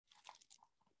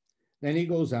Then he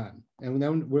goes on, and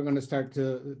then we're going to start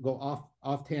to go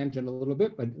off tangent a little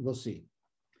bit, but we'll see.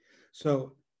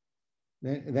 So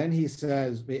then he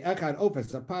says, "Ve'echad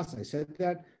ofes apas." I said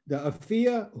that the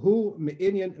afia hu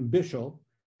me'inyan bishul,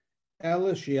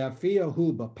 ela she'afia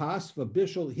hu b'pas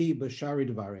v'bishul hi b'shari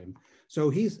dvarim.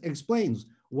 So he explains,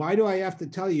 why do I have to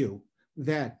tell you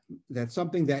that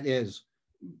something that is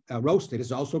roasted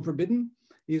is also forbidden?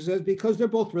 He says, because they're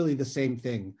both really the same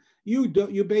thing. You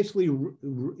basically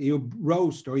you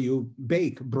roast or you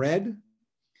bake bread,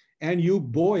 and you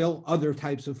boil other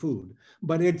types of food.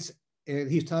 But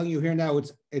he's telling you here now,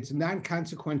 it's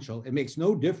non-consequential. It makes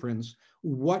no difference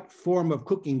what form of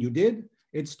cooking you did.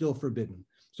 It's still forbidden.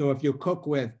 So if you cook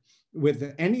with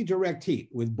any direct heat,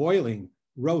 with boiling,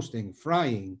 roasting,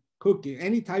 frying, cooking,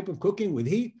 any type of cooking with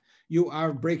heat, you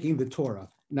are breaking the Torah.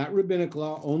 Not rabbinic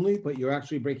law only, but you're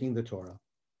actually breaking the Torah.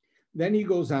 Then he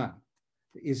goes on.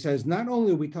 He says, not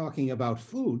only are we talking about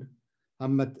food,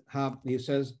 he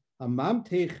says,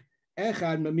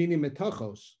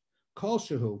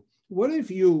 what if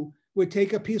you would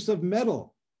take a piece of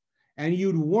metal and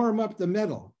you'd warm up the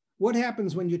metal? What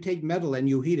happens when you take metal and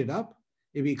you heat it up?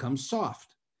 It becomes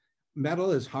soft.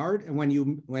 Metal is hard, and when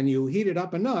you heat it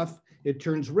up enough, it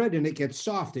turns red and it gets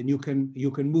soft, and you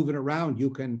can move it around. You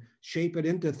can shape it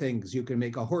into things. You can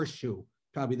make a horseshoe,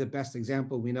 probably the best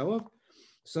example we know of.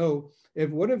 So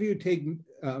what if you take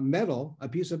metal, a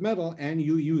piece of metal, and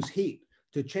you use heat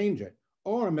to change it?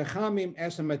 Or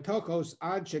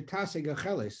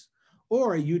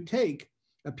or you take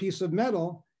a piece of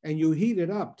metal and you heat it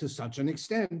up to such an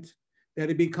extent that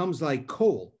it becomes like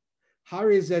coal.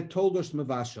 Harizet toldos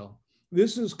mavashal.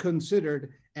 This is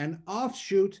considered an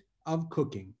offshoot of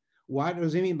cooking. What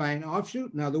does it mean by an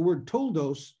offshoot? Now, the word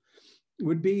toldos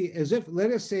would be as if,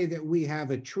 let us say that we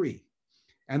have a tree,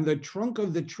 and the trunk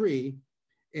of the tree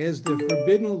is the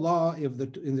forbidden law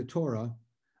in the Torah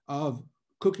of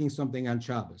cooking something on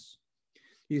Shabbos.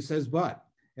 He says, but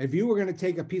if you were going to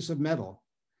take a piece of metal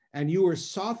and you were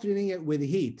softening it with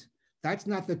heat, that's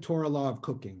not the Torah law of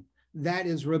cooking. That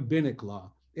is rabbinic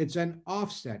law. It's an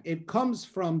offset. It comes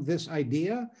from this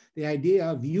idea, the idea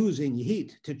of using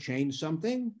heat to change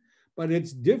something, but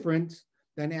it's different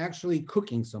than actually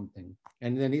cooking something.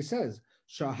 And then he says,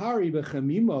 Shahari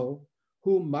b'chamimo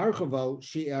hu marchavo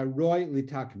she'aroi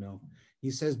litakno. He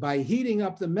says, by heating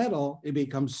up the metal, it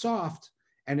becomes soft,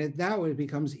 and now it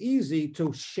becomes easy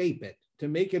to shape it, to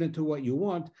make it into what you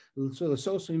want. So the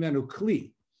sosli menu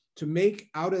kli, to make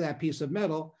out of that piece of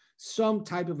metal some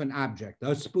type of an object,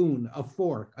 a spoon, a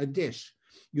fork, a dish.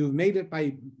 You've made it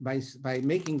by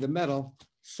making the metal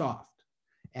soft.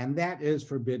 And that is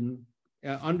forbidden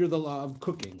under the law of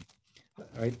cooking. All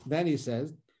right. Then he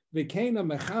says, Vikena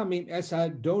mechamim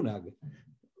esa donag,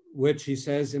 which he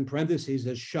says in parentheses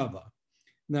is shava.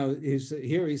 Now,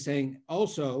 here he's saying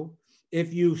also,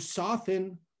 if you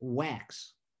soften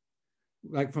wax,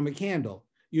 like from a candle,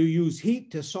 you use heat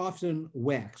to soften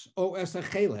wax. O esa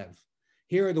chelev.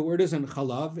 Here, the word isn't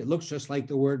chalav. It looks just like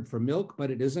the word for milk,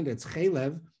 but it isn't. It's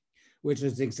chelev, which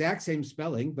is the exact same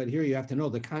spelling, but here you have to know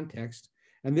the context.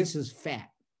 And this is fat,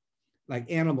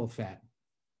 like animal fat.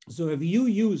 So if you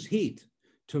use heat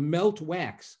to melt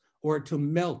wax or to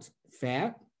melt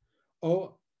fat,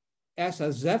 o esa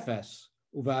zefes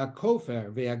uva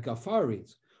kofer vea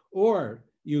gafarit, or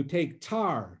you take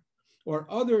tar or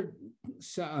other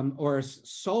or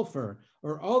sulfur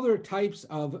or other types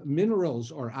of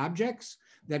minerals or objects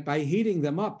that by heating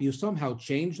them up, you somehow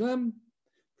change them,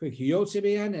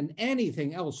 and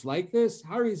anything else like this,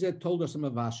 Harizet told us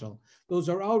mavashal. Those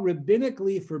are all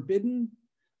rabbinically forbidden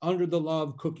under the law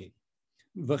of cooking.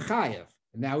 V'chayev.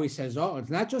 Now he says, oh,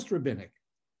 it's not just rabbinic.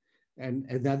 And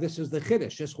now this is the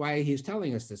chiddush. That's why he's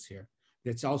telling us this here.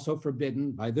 It's also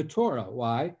forbidden by the Torah.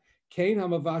 Why? Kain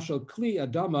hamavashal kli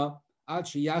adama ad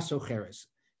sheyaso cheres.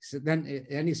 So then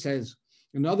he says,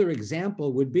 another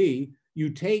example would be you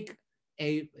take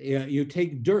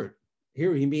dirt.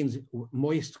 Here he means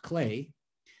moist clay,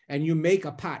 and you make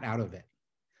a pot out of it.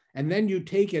 And then you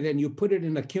take it and you put it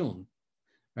in a kiln.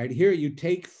 Right here, you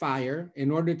take fire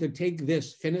in order to take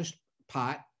this finished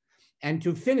pot and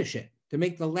to finish it, to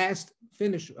make the last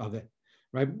finish of it.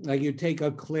 Right? Like you take a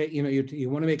clay, you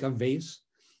want to make a vase.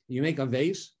 You make a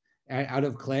vase out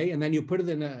of clay, and then you put it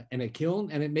in a kiln,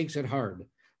 and it makes it hard.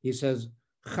 He says,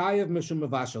 Chayav mishum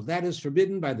mavashal. That is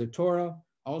forbidden by the Torah,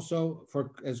 also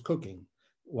as cooking.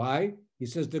 Why? He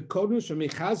says the kodus or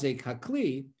michazek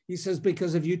hakli. He says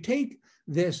because if you take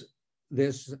this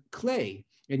clay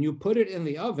and you put it in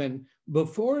the oven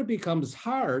before it becomes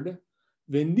hard,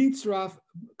 v'nitzraf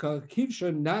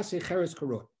kakivsha nase cheres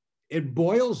karot. It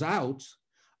boils out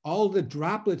all the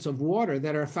droplets of water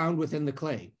that are found within the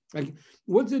clay. Like,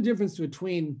 what's the difference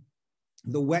between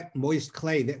the wet, moist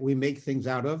clay that we make things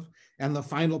out of and the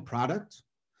final product?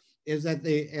 Is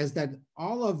that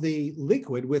all of the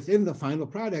liquid within the final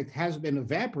product has been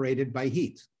evaporated by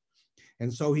heat.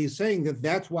 And so he's saying that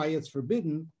that's why it's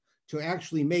forbidden to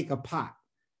actually make a pot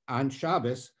on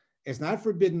Shabbos. It's not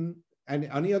forbidden and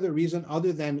any other reason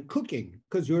other than cooking,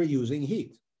 because you're using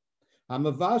heat.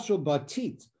 Hamavashal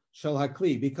batit shel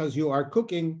hakli, because you are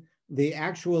cooking the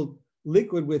actual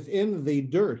liquid within the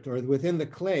dirt or within the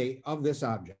clay of this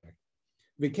object.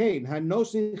 V'kein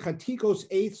hanosin chatikos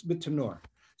eitz b'tanor.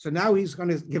 So now he's going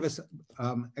to give us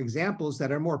examples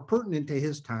that are more pertinent to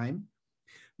his time,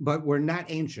 but were not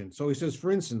ancient. So he says,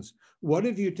 for instance, what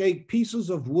if you take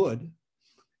pieces of wood?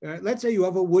 Let's say you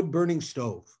have a wood burning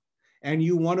stove and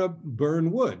you want to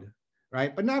burn wood,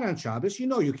 right? But not on Shabbos. You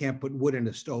know you can't put wood in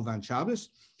a stove on Shabbos,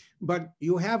 but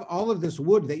you have all of this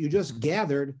wood that you just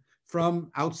gathered from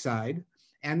outside.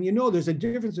 And you know there's a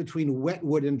difference between wet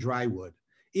wood and dry wood.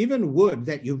 Even wood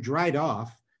that you've dried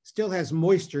off still has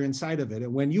moisture inside of it.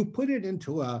 And when you put it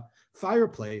into a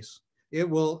fireplace,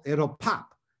 it'll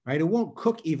pop, right? It won't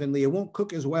cook evenly. It won't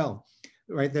cook as well,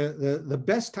 right? The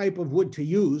best type of wood to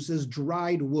use is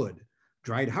dried wood,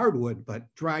 dried hardwood, but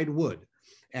dried wood.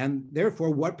 And therefore,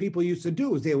 what people used to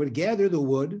do is they would gather the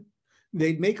wood,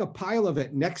 they'd make a pile of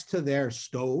it next to their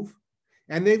stove,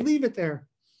 and they'd leave it there.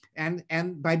 And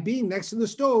by being next to the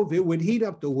stove, it would heat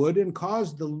up the wood and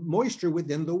cause the moisture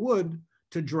within the wood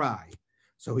to dry.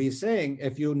 So he's saying,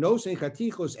 if you if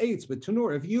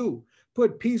you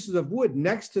put pieces of wood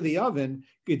next to the oven,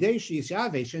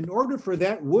 in order for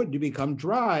that wood to become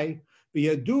dry,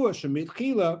 you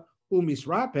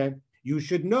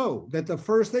should know that the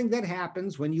first thing that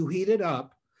happens when you heat it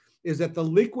up is that the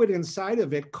liquid inside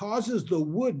of it causes the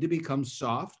wood to become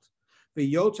soft,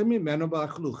 and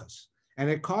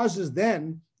it causes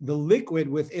then the liquid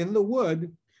within the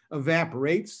wood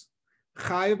evaporates.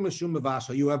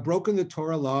 You have broken the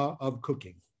Torah law of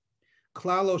cooking.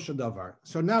 Klalo shadavar.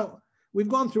 So now we've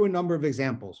gone through a number of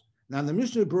examples. Now the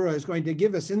Mishnah Berurah is going to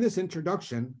give us in this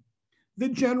introduction the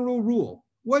general rule.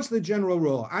 What's the general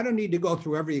rule? I don't need to go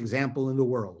through every example in the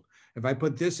world. If I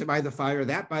put this by the fire,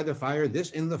 that by the fire,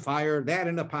 this in the fire, that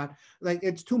in a pot, like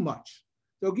it's too much.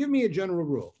 So give me a general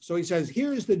rule. So he says,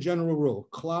 here is the general rule.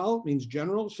 Klal means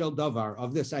general, shel davar,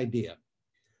 of this idea.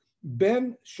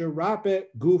 Ben shirape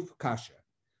guf kasha.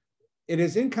 It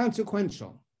is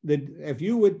inconsequential that if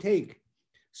you would take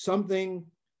something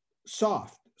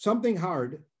soft, something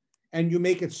hard, and you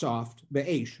make it soft,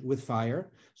 be'esh, with fire.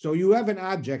 So you have an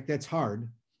object that's hard,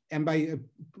 and by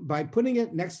putting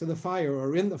it next to the fire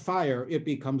or in the fire, it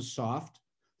becomes soft,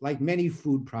 like many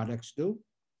food products do,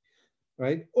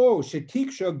 right? Or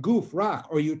shetiksha guf rak,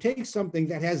 or you take something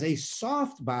that has a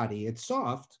soft body, it's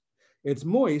soft, it's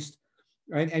moist,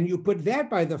 right? And you put that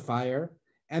by the fire,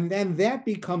 and then that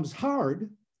becomes hard.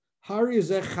 Har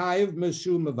is a chayiv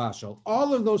mesu mavashal.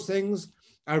 All of those things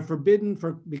are forbidden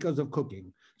because of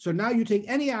cooking. So now you take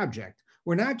any object.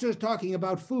 We're not just talking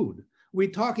about food. We're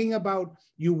talking about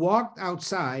you walked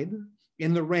outside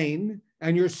in the rain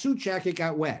and your suit jacket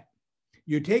got wet.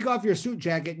 You take off your suit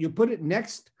jacket, you put it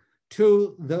next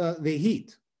to the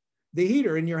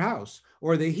heater in your house,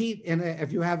 or the heat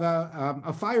if you have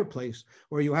a fireplace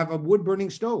or you have a wood burning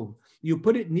stove. You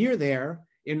put it near there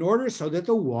in order so that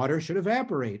the water should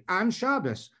evaporate. On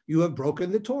Shabbos, you have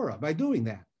broken the Torah by doing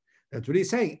that. That's what he's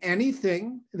saying.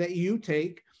 Anything that you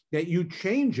take, that you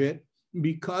change it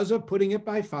because of putting it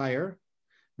by fire,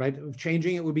 right?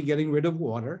 Changing it would be getting rid of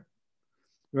water,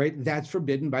 right? That's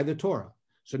forbidden by the Torah.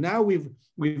 So now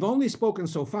we've only spoken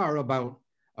so far about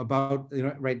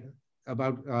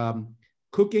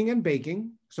cooking and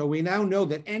baking. So we now know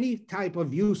that any type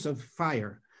of use of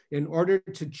fire in order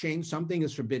to change something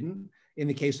is forbidden. In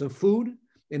the case of food,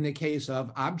 in the case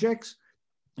of objects,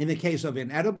 in the case of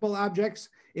inedible objects,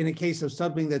 in the case of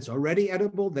something that's already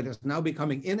edible that is now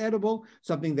becoming inedible,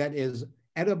 something that is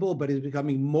edible but is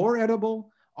becoming more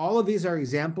edible. All of these are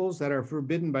examples that are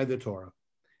forbidden by the Torah.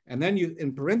 And then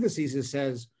in parentheses, it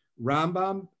says,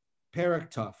 Rambam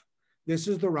Perek Tov. This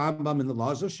is the Rambam in the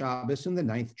Laws of Shabbos in the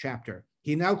 9th chapter.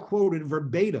 He now quoted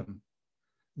verbatim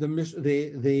the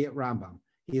Rambam.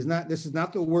 This is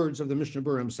not the words of the Mishnah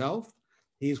Berurah himself.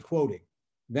 He's quoting.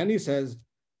 Then he says,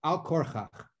 Al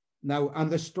Korchach. Now, on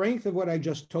the strength of what I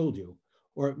just told you,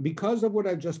 or because of what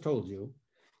I just told you,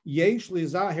 Yesh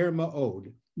lizaher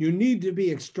ma'od. You need to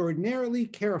be extraordinarily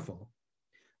careful.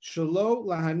 Shelo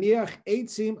lahaniach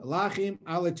eitzim lachim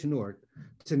ala tenor.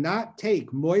 To not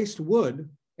take moist wood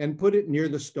and put it near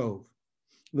the stove,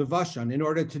 levashan, in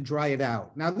order to dry it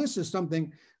out. Now, this is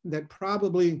something that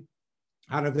probably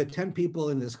out of the 10 people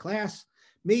in this class,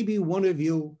 maybe one of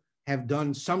you have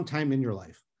done sometime in your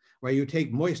life, where you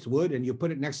take moist wood and you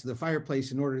put it next to the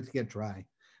fireplace in order to get dry.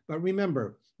 But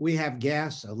remember, we have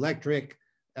gas, electric,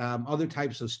 other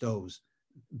types of stoves.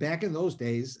 Back in those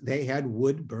days, they had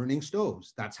wood burning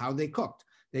stoves. That's how they cooked.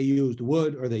 They used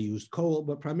wood or they used coal,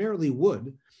 but primarily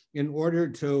wood in order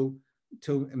to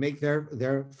make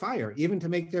their fire, even to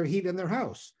make their heat in their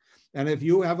house. And if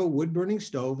you have a wood burning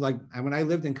stove, like when I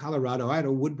lived in Colorado, I had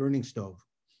a wood burning stove.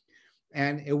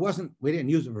 And we didn't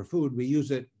use it for food, we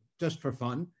use it just for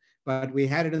fun, but we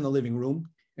had it in the living room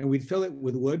and we'd fill it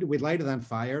with wood, we'd light it on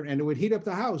fire, and it would heat up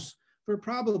the house for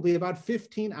probably about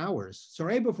 15 hours. So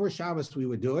right before Shabbos, we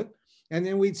would do it. And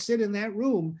then we'd sit in that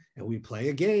room and we'd play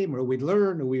a game or we'd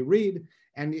learn or we'd read,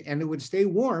 and it would stay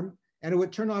warm and it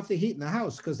would turn off the heat in the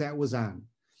house because that was on.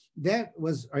 That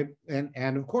was,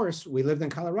 and of course, we lived in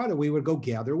Colorado, we would go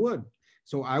gather wood.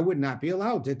 So I would not be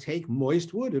allowed to take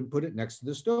moist wood and put it next to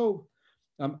the stove.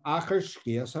 After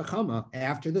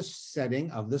the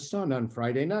setting of the sun on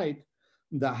Friday night,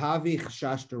 the Havi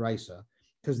Chashash Deraisa,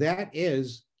 because that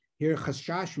is, here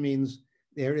Chashash means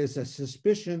there is a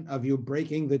suspicion of you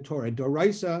breaking the Torah.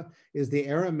 Doraisa is the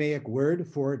Aramaic word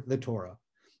for the Torah.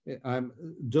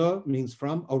 Do means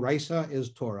from, Oraisa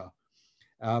is Torah.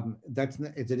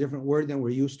 It's a different word than we're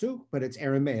used to, but it's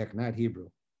Aramaic, not Hebrew.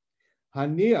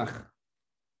 Haniach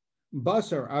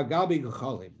basar agabi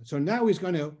gecholim. So now he's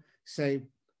going to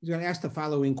ask the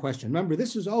following question. Remember,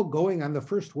 this is all going on the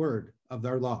first word of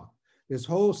their law. This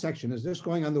whole section is just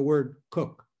going on the word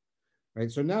cook,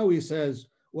 right? So now he says,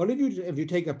 what if you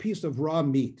take a piece of raw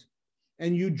meat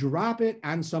and you drop it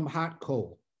on some hot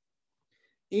coal?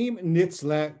 Im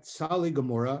nitzle sali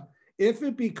gemora, if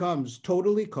it becomes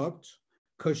totally cooked,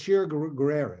 kosher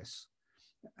gereris.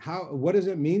 What does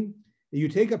it mean? You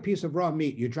take a piece of raw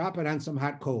meat, you drop it on some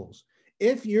hot coals.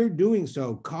 If you're doing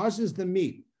so causes the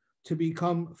meat to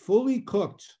become fully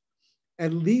cooked,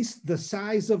 at least the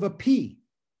size of a pea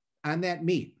on that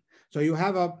meat. So you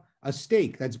have a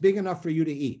steak that's big enough for you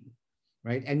to eat,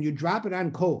 right? And you drop it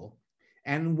on coal,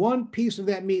 and one piece of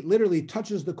that meat literally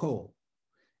touches the coal,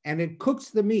 and it cooks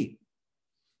the meat,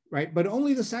 right? But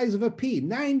only the size of a pea.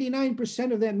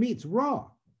 99% of that meat's raw.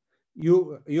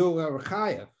 You are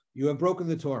chayav. You have broken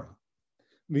the Torah.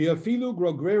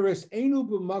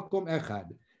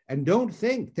 And don't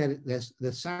think that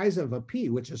the size of a pea,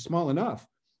 which is small enough,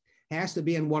 has to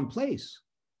be in one place.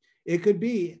 It could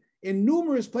be in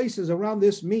numerous places around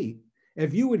this meat.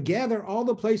 If you would gather all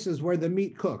the places where the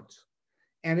meat cooked,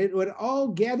 and it would all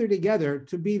gather together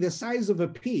to be the size of a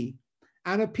pea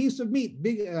on a piece of meat,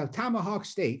 big tomahawk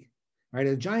steak, right?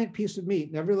 A giant piece of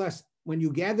meat. Nevertheless, when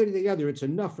you gather it together, it's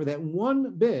enough for that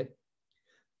one bit.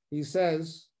 He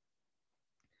says,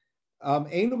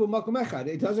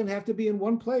 it doesn't have to be in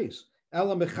one place.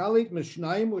 It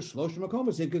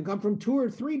can come from 2 or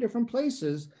 3 different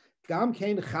places.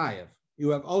 You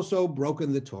have also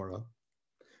broken the Torah.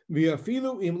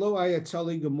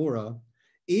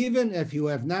 Even if you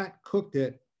have not cooked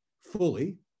it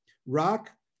fully.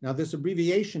 Rak, now this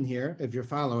abbreviation here, if you're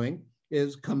following,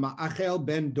 is Kama'achel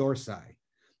ben Dorsai.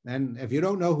 And if you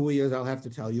don't know who he is, I'll have to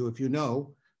tell you. If you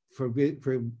know,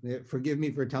 forgive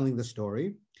me for telling the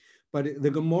story. But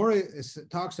the Gemara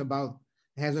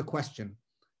has a question.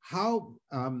 How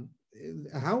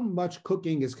much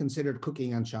cooking is considered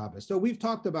cooking on Shabbos? So we've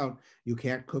talked about you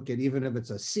can't cook it even if it's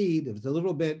a seed, if it's a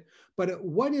little bit, but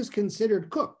what is considered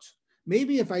cooked?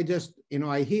 Maybe if I just,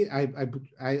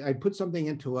 I put something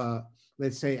into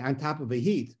let's say on top of a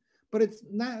heat, but it's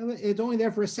only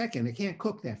there for a second. It can't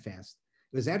cook that fast.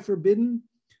 Is that forbidden?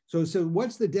 So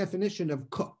what's the definition of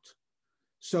cooked?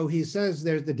 So he says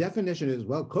the definition is,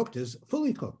 well, cooked is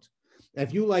fully cooked.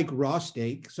 If you like raw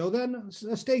steak, so then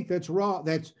a steak that's raw,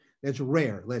 that's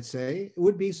rare, let's say, it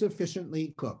would be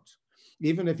sufficiently cooked.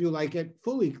 Even if you like it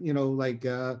fully,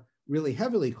 really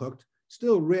heavily cooked,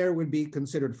 still rare would be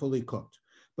considered fully cooked.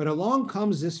 But along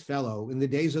comes this fellow in the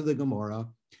days of the Gemara,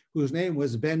 whose name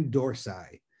was Ben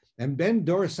Dorsai. And Ben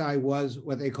Dorsai was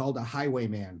what they called a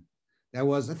highwayman. That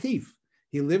was a thief.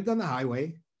 He lived on the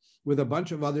highway with a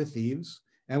bunch of other thieves.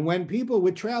 And when people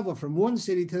would travel from one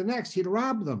city to the next, he'd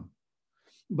rob them.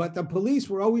 But the police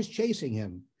were always chasing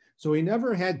him. So he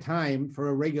never had time for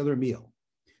a regular meal.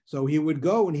 So he would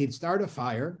go and he'd start a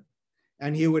fire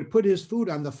and he would put his food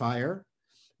on the fire,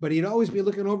 but he'd always be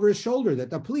looking over his shoulder that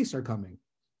the police are coming.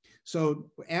 So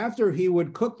after he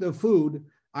would cook the food,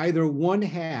 either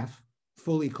 1/2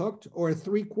 fully cooked or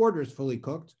 3/4 fully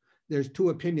cooked, there's 2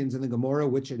 opinions in the Gemara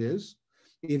which it is,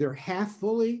 either half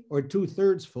fully or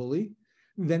 2/3 fully,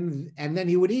 and then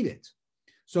he would eat it.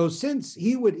 So since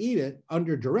he would eat it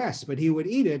under duress, but he would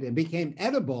eat it and became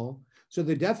edible, so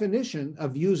the definition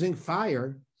of using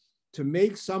fire to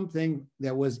make something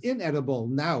that was inedible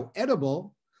now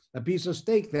edible, a piece of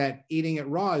steak that eating it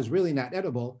raw is really not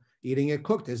edible, eating it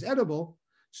cooked is edible,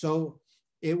 so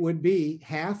it would be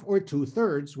half or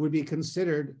 2/3 would be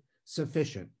considered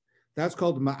sufficient. That's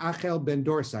called ma'achel ben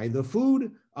dorsai, the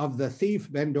food of the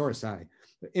thief ben dorsai.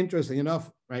 Interesting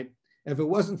enough, right? If it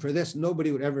wasn't for this,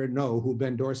 nobody would ever know who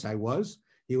Ben Dorsai was.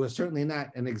 He was certainly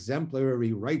not an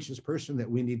exemplary righteous person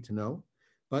that we need to know.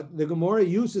 But the Gemara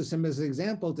uses him as an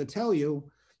example to tell you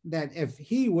that if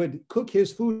he would cook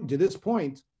his food to this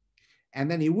point, and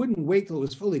then he wouldn't wait till it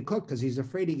was fully cooked because he's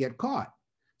afraid he'd get caught.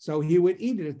 So he would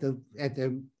eat it at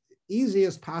the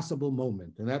easiest possible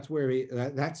moment. And that's where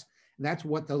that's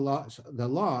what the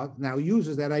law now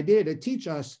uses that idea to teach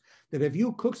us that if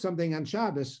you cook something on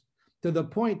Shabbos, to the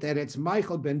point that it's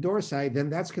Michael ben Dorsai, then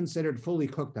that's considered fully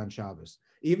cooked on Shabbos,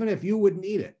 even if you wouldn't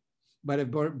eat it. But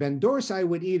if ben Dorsai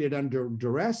would eat it under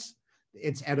duress,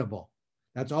 it's edible.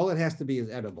 That's all it has to be is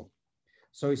edible.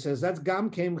 So he says that's gam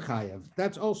kem chayav.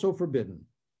 That's also forbidden.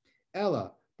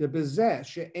 Ella the bezeh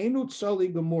she'enu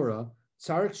tzali gemura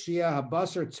tzarich shia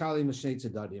habasar tzali mishnei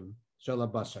tzedadim shel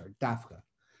habasar dafka.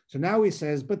 So now he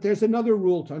says, but there's another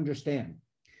rule to understand.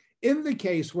 In the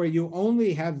case where you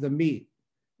only have the meat,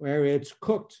 where it's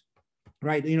cooked,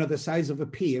 right, the size of a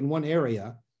pea in one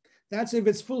area, that's if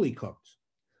it's fully cooked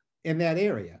in that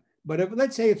area. But if,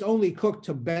 let's say it's only cooked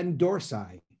to ben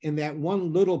dorsai in that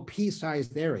one little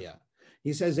pea-sized area,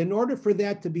 he says in order for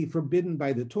that to be forbidden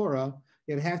by the Torah,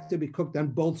 it has to be cooked on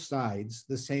both sides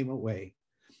the same way.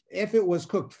 If it was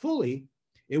cooked fully,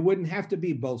 it wouldn't have to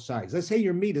be both sides. Let's say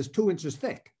your meat is 2 inches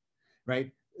thick,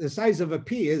 right? The size of a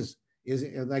pea is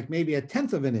like maybe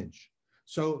 1/10 of an inch.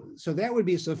 So that would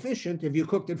be sufficient if you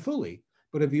cooked it fully.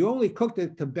 But if you only cooked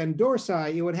it to ben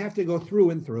dorsai, you would have to go through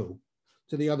and through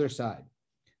to the other side,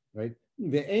 right?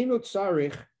 Ve'enu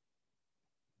tzarich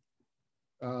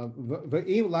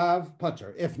ve'ilav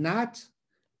patur. If not,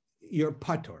 you're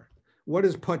patur. What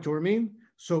does patur mean?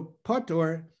 So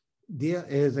patur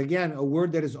is, again, a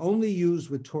word that is only used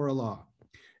with Torah law.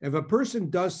 If a person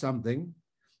does something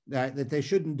that they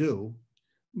shouldn't do,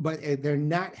 but they're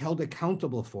not held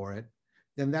accountable for it,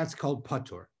 then that's called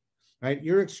patur, right?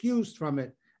 You're excused from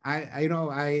it.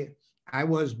 I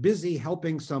was busy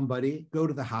helping somebody go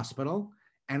to the hospital,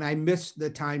 and I missed the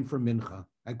time for mincha.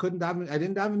 I didn't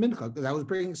daven mincha because I was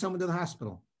bringing someone to the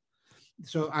hospital.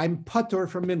 So I'm patur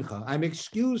from mincha. I'm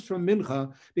excused from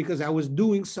mincha because I was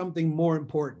doing something more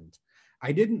important.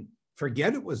 I didn't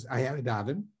forget I had a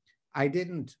daven. I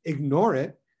didn't ignore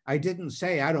it. I didn't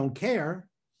say I don't care.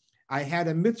 I had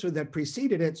a mitzvah that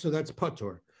preceded it, so that's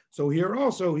patur. So here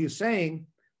also he's saying,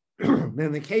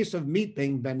 in the case of meat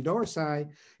being ben dorsai,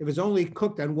 if it's only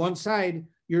cooked on one side,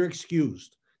 you're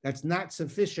excused. That's not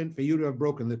sufficient for you to have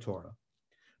broken the Torah.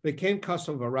 But came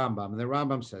Kasav a Rambam, and the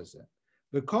Rambam says that.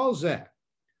 The kol zeh,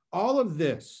 all of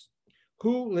this,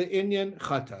 hu le'inyan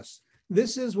chatas.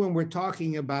 This is when we're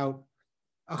talking about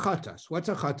a chatas. What's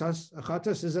a chatas? A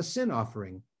chatas is a sin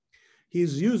offering.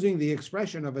 He's using the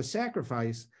expression of a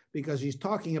sacrifice because he's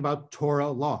talking about Torah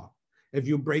law. If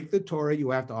you break the Torah, you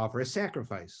have to offer a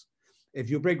sacrifice. If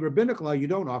you break rabbinic law, you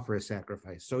don't offer a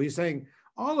sacrifice. So he's saying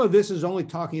all of this is only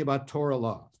talking about Torah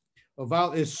law.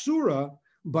 Oval is surah,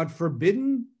 but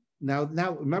forbidden. Now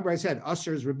remember I said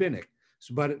usher is rabbinic,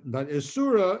 but is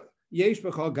surah yesh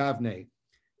b'chol gavnei,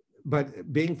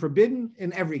 but being forbidden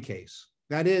in every case.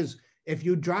 That is, if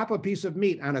you drop a piece of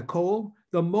meat on a coal,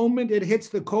 the moment it hits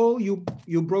the coal, you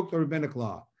broke the rabbinic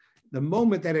law. The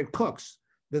moment that it cooks,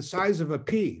 the size of a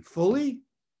pea fully,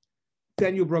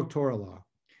 then you broke Torah law.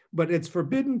 But it's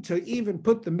forbidden to even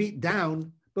put the meat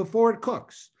down before it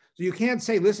cooks. So you can't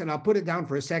say, listen, I'll put it down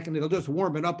for a second, it'll just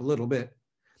warm it up a little bit,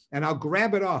 and I'll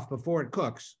grab it off before it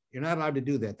cooks. You're not allowed to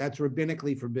do that. That's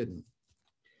rabbinically forbidden.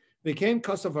 Became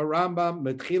Kasav a Rambam,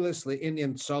 Metchilas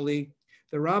le'inyan tzali.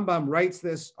 The Rambam writes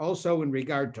this also in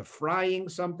regard to frying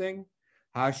something.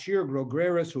 Hashir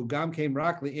grogreris who gam came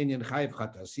rak le'inyan chayiv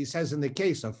chatas. He says in the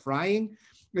case of frying,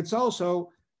 it's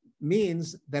also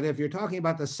means that if you're talking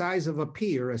about the size of a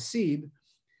pea or a seed,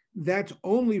 that's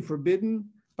only forbidden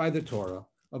by the Torah.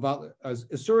 And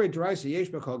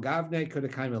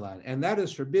that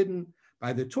is forbidden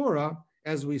by the Torah,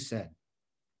 as we said.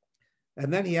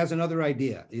 And then he has another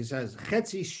idea. He says,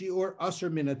 Chetzi shiur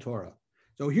asur min Torah.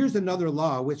 So here's another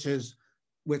law, which is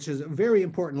a very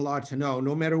important law to know,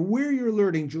 no matter where you're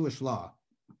learning Jewish law.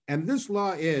 And this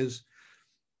law is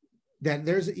that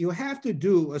you have to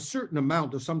do a certain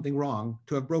amount of something wrong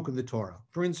to have broken the Torah.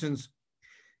 For instance,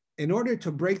 in order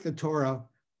to break the Torah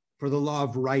for the law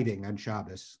of writing on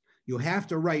Shabbos. You have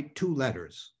to write 2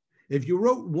 letters. If you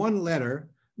wrote 1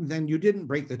 letter, then you didn't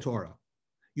break the Torah.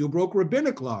 You broke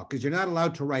rabbinic law because you're not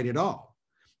allowed to write at all.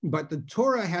 But the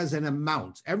Torah has an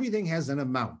amount. Everything has an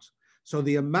amount. So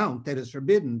the amount that is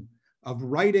forbidden of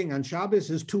writing on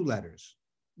Shabbos is 2 letters.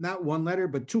 Not 1 letter,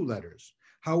 but 2 letters.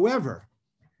 However,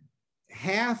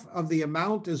 half of the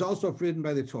amount is also forbidden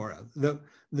by the Torah.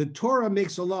 The Torah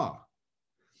makes a law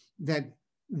that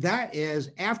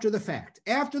is after the fact.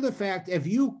 After the fact, if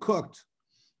you cooked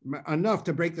enough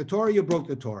to break the Torah, you broke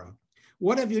the Torah.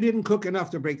 What if you didn't cook enough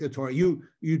to break the Torah? You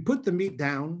put the meat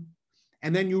down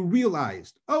and then you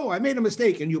realized, oh, I made a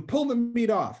mistake, and you pull the meat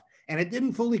off and it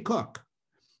didn't fully cook.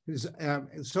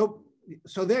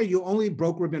 So there you only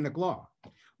broke rabbinic law.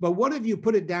 But what if you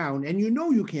put it down and you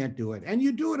know you can't do it and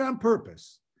you do it on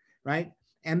purpose, right?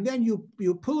 And then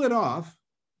you pull it off,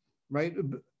 right,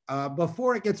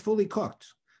 before it gets fully cooked.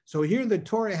 So here the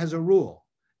Torah has a rule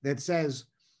that says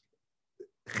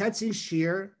chetzi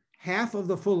shir, half of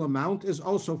the full amount, is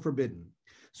also forbidden.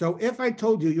 So if I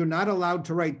told you you're not allowed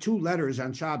to write 2 letters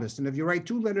on Shabbos, and if you write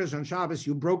 2 letters on Shabbos,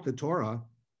 you broke the Torah.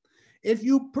 If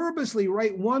you purposely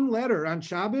write 1 letter on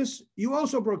Shabbos, you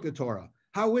also broke the Torah.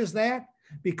 How is that?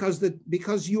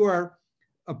 Because you are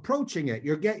approaching it.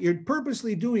 You're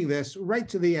purposely doing this right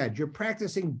to the edge. You're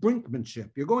practicing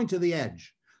brinkmanship. You're going to the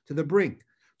edge, to the brink.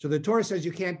 So the Torah says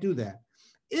you can't do that.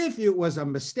 If it was a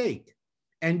mistake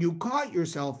and you caught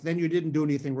yourself, then you didn't do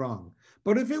anything wrong.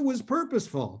 But if it was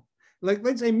purposeful, like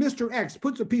let's say Mr. X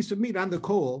puts a piece of meat on the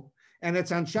coal and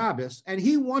it's on Shabbos and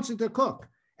he wants it to cook.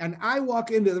 And I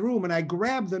walk into the room and I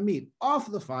grab the meat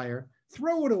off the fire,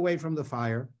 throw it away from the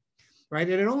fire, right?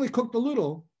 And it only cooked a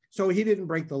little, so he didn't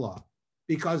break the law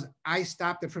because I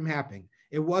stopped it from happening.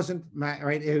 It wasn't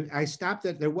right. I stopped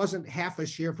it. There wasn't half a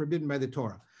shear forbidden by the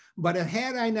Torah. But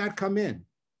had I not come in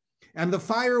and the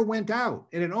fire went out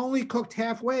and it only cooked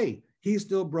halfway, he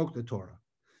still broke the Torah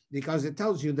because it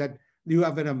tells you that you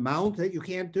have an amount that you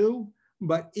can't do,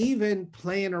 but even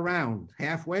playing around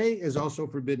halfway is also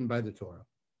forbidden by the Torah.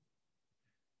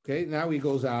 Okay, now he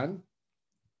goes on.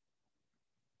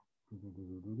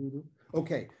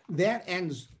 Okay, that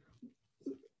ends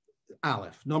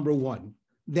Aleph, number 1.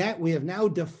 That we have now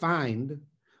defined,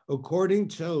 according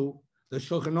to the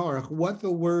Shulchan Aruch, what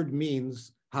the word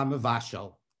means,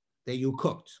 hamavashal, that you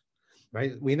cooked,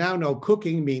 right? We now know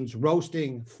cooking means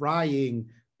roasting, frying,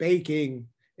 baking,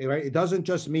 right? It doesn't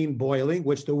just mean boiling,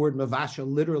 which the word mavashal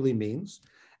literally means.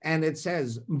 And it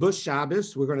says, Bus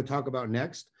Shabbos, we're going to talk about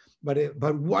next, but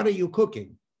what are you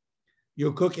cooking?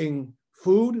 You're cooking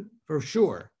food for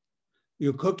sure.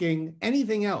 You're cooking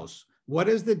anything else. What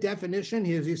is the definition?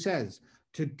 Here he says,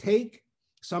 to take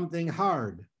something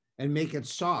hard and make it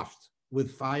soft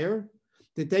with fire,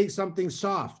 to take something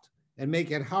soft and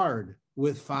make it hard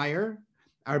with fire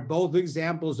are both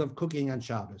examples of cooking on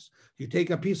Shabbos. You take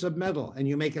a piece of metal and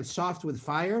you make it soft with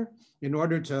fire in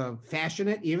order to fashion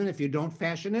it, even if you don't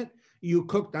fashion it, you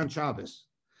cooked on Shabbos.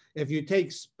 If you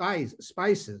take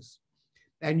spices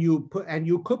and you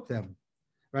cook them,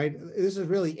 right? This is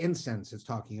really incense it's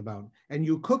talking about, and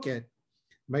you cook it,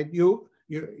 right? You're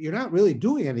not really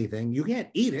doing anything. You can't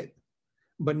eat it,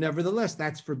 but nevertheless,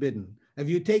 that's forbidden. If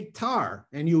you take tar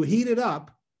and you heat it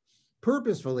up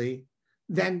purposefully,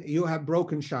 then you have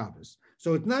broken Shabbos.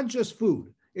 So it's not just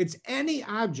food. It's any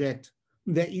object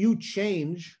that you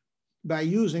change by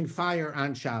using fire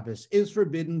on Shabbos is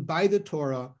forbidden by the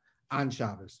Torah on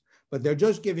Shabbos. But they're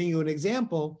just giving you an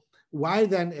example. Why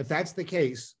then, if that's the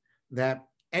case, that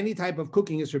any type of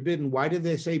cooking is forbidden, why did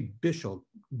they say bishul,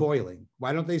 boiling?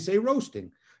 Why don't they say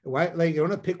roasting? Why, like, you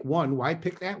want to pick one, why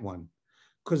pick that one?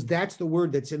 Because that's the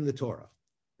word that's in the Torah.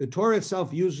 The Torah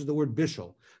itself uses the word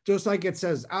bishul, just like it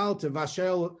says, al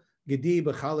tevashel gedi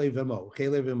b'chale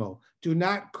v'mo, do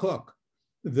not cook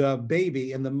the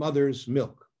baby in the mother's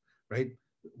milk, right?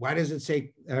 Why does it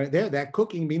say there that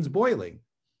cooking means boiling,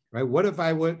 right? What if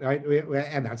I would, right?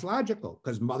 And that's logical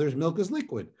because mother's milk is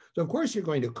liquid. So of course you're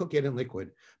going to cook it in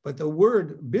liquid, but the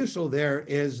word bishul there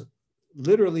is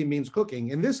literally means cooking.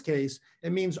 In this case,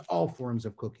 it means all forms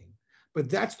of cooking,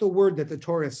 but that's the word that the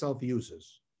Torah itself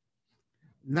uses.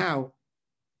 Now,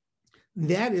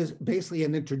 that is basically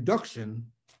an introduction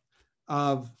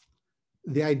of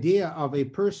the idea of a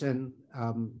person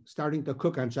starting to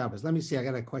cook on Shabbos. Let me see, I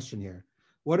got a question here.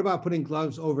 What about putting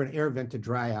gloves over an air vent to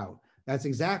dry out? That's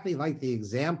exactly like the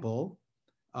example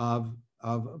of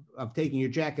taking your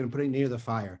jacket and putting it near the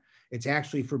fire. It's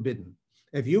actually forbidden.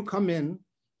 If you come in,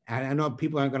 and I know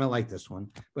people aren't going to like this one,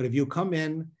 but if you come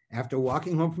in after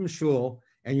walking home from shul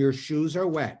and your shoes are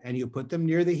wet and you put them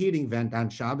near the heating vent on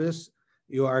Shabbos,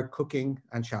 you are cooking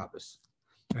on Shabbos.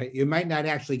 right? You might not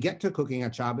actually get to cooking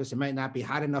on Shabbos. It might not be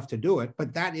hot enough to do it,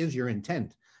 but that is your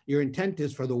intent. Your intent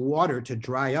is for the water to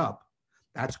dry up.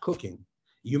 That's cooking.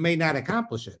 You may not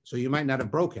accomplish it, so you might not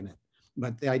have broken it.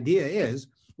 But the idea is,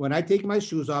 when I take my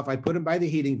shoes off, I put them by the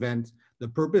heating vent. The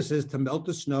purpose is to melt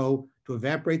the snow, to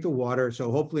evaporate the water,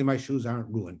 so hopefully my shoes aren't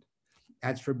ruined.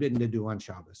 That's forbidden to do on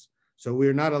Shabbos. So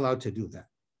we're not allowed to do that.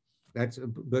 That's a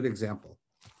good example.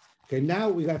 Okay, now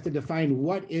we have to define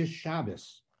what is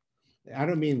Shabbos. I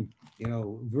don't mean,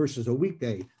 versus a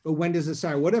weekday, but when does it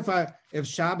start? What if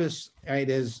Shabbos, right,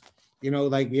 is,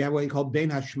 like we have what you call Bein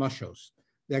HaShmashos.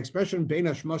 The expression Bein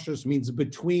HaShmashos means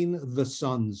between the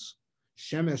suns.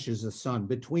 Shemesh is the sun,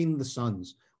 between the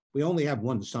suns. We only have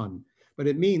one sun, but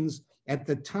it means at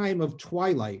the time of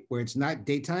twilight, where it's not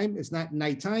daytime, it's not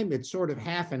nighttime, it's sort of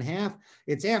half and half.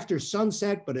 It's after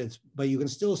sunset, but you can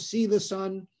still see the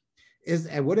sun.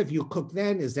 And what if you cook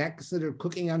then? Is that considered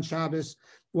cooking on Shabbos?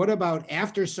 What about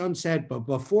after sunset, but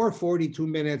before 42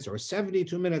 minutes or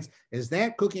 72 minutes? Is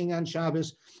that cooking on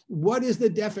Shabbos? What is the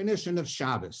definition of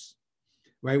Shabbos?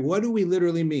 Right? What do we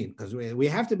literally mean? Because we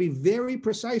have to be very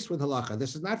precise with halacha.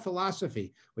 This is not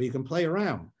philosophy where you can play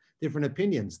around different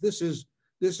opinions. This is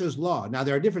law. Now,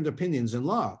 there are different opinions in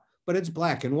law, but it's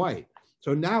black and white.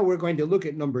 So now we're going to look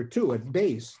at number 2 at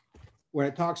base, where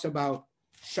it talks about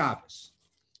Shabbos.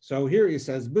 So here he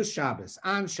says, B'Shabbos,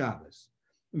 on Shabbos,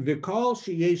 V'kol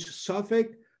sheyesh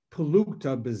sofek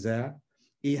pelukta b'zeh,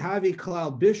 ihavi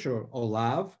klal bishur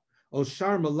olav, o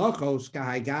shar malachos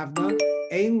kahagavna,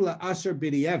 ein la'aser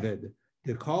b'di'eved,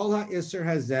 dekol ha'isser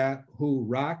hazeh hu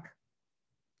rak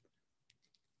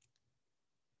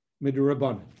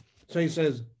midrabanan. So he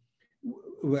says,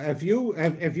 if you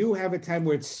have a time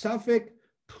where it's sofek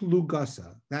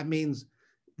plugasa, that means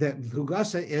that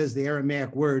plugasa is the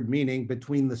Aramaic word meaning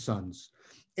between the suns.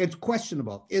 It's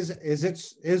questionable.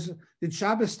 Did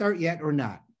Shabbos start yet or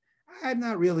not? I'm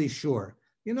not really sure.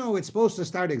 It's supposed to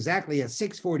start exactly at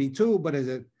 6:42,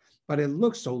 but it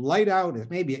looks so light out.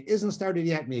 Maybe it isn't started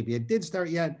yet. Maybe it did start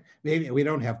yet. Maybe we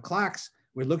don't have clocks.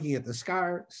 We're looking at the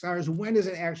stars. When does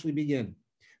it actually begin?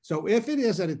 So if it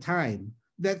is at a time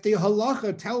that the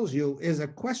halacha tells you is a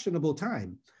questionable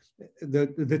time,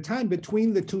 the time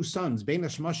between the two suns, Bein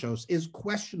HaShmashos, is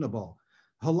questionable.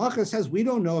 Halacha says we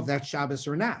don't know if that's Shabbos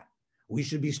or not. We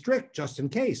should be strict just in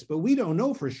case, but we don't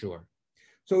know for sure.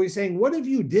 So he's saying, what if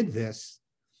you did this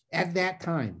at that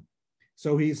time?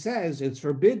 So he says it's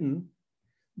forbidden,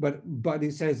 but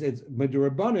he says it's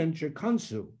Medurabanan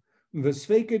Shekansu,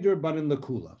 Vesveka Durabanan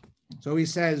Lakula. So he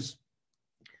says,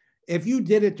 if you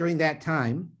did it during that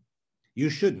time, you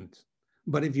shouldn't.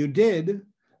 But if you did,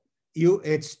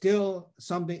 it's still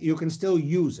something, you can still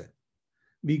use it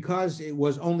because it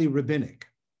was only rabbinic.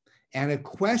 And a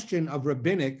question of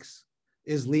rabbinics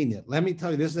is lenient. Let me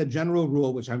tell you, this is a general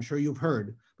rule, which I'm sure you've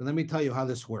heard, but let me tell you how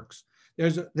this works.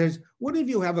 What if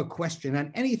you have a question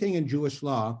on anything in Jewish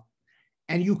law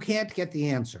and you can't get the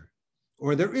answer,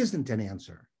 or there isn't an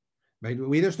answer, right?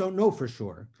 We just don't know for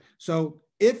sure. So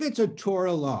if it's a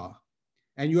Torah law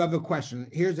and you have a question,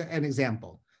 here's an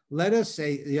example. Let us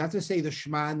say, you have to say the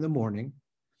Shema in the morning,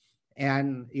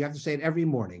 and you have to say it every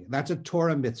morning. That's a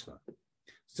Torah mitzvah.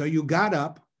 So you got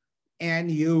up and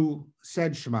you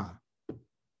said Shema.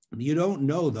 You don't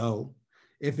know, though,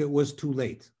 if it was too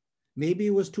late. Maybe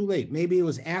it was too late. Maybe it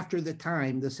was after the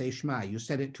time to say Shema. You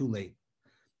said it too late,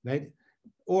 right?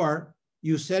 Or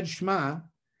you said Shema,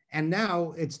 and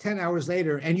now it's 10 hours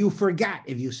later, and you forgot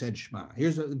if you said Shema.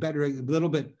 Here's a little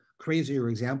bit crazier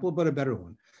example, but a better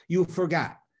one. You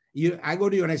forgot. I go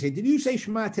to you and I say, did you say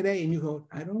Shema today? And you go,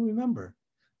 I don't remember.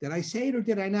 Did I say it or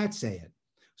did I not say it?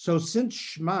 So since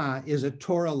Shema is a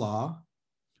Torah law,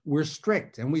 we're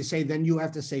strict. And we say, then you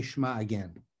have to say Shema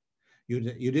again.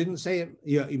 You didn't say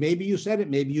it. Maybe you said it,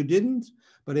 maybe you didn't.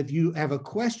 But if you have a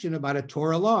question about a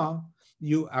Torah law,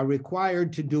 you are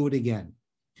required to do it again.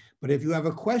 But if you have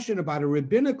a question about a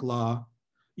rabbinic law,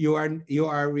 you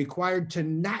are required to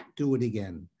not do it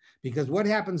again. Because what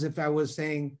happens if I was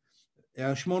saying,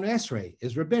 Shmona Esrei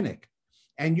is rabbinic,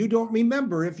 and you don't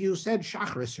remember if you said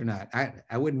Shachris or not.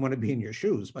 I wouldn't want to be in your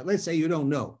shoes, but let's say you don't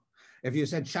know if you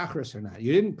said Shachris or not.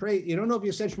 You didn't pray. You don't know if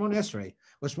you said Shmona Esrei.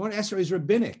 Well, Shmona Esrei is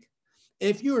rabbinic.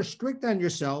 If you are strict on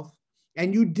yourself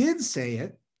and you did say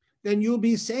it, then you'll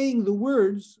be saying the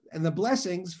words and the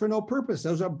blessings for no purpose.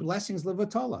 Those are blessings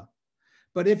levatala.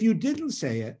 But if you didn't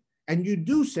say it and you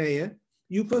do say it,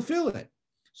 you fulfill it.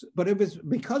 But if it's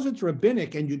because it's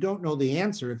rabbinic and you don't know the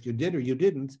answer, if you did or you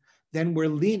didn't, then we're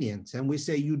lenient and we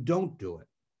say you don't do it.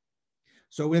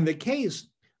 So in the case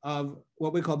of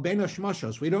what we call Bein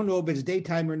HaShmashos, we don't know if it's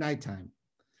daytime or nighttime.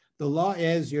 The law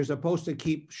is you're supposed to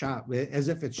keep Shabbos as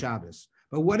if it's Shabbos.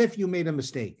 But what if you made a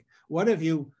mistake? What if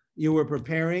you were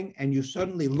preparing and you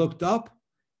suddenly looked up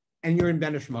and you're in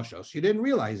Ben Ishmoshos? You didn't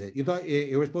realize it. You thought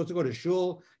you were supposed to go to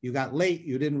shul. You got late.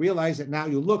 You didn't realize it. Now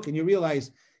you look and you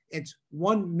realize it's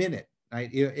 1 minute,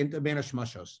 right? You're into Ben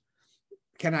Ishmoshos.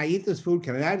 Can I eat this food?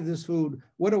 Can I add this food?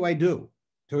 What do I do?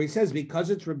 So he says, because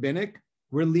it's rabbinic,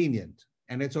 we're lenient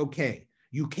and it's okay.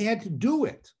 You can't do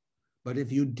it, but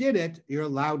if you did it, you're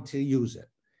allowed to use it.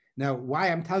 Now, why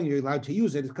I'm telling you you're allowed to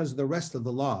use it is because of the rest of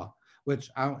the law, which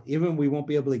even we won't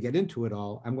be able to get into it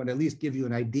all. I'm going to at least give you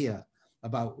an idea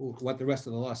about what the rest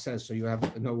of the law says, so you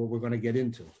have to know what we're going to get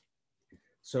into.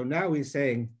 So now he's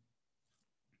saying,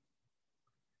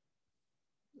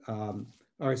 all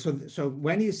right, so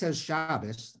when he says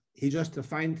Shabbos, he just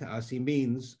defined to us, he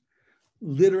means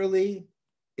literally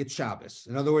it's Shabbos.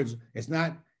 In other words, it's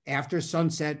not after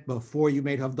sunset before you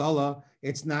made Havdalah.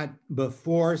 It's not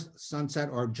before sunset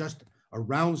or just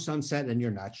around sunset and you're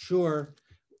not sure.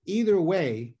 Either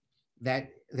way,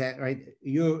 that's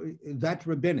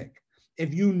rabbinic.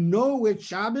 If you know it's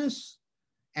Shabbos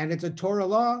and it's a Torah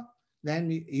law, then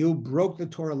you broke the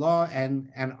Torah law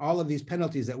and all of these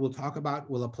penalties that we'll talk about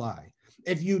will apply.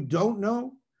 If you don't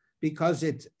know, because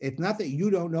it's not that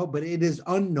you don't know, but it is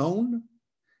unknown.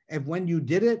 If when you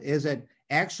did it, is it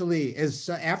actually is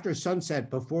after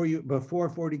sunset before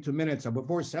 42 minutes or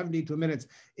before 72 minutes,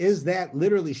 is that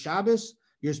literally Shabbos?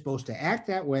 You're supposed to act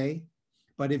that way.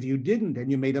 But if you didn't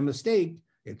and you made a mistake,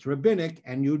 it's rabbinic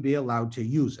and you'd be allowed to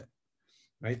use it.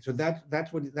 Right? So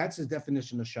that's his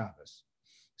definition of Shabbos.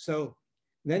 So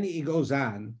then he goes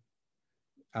on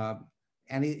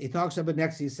and he talks about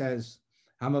next, he says,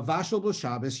 Hamavashal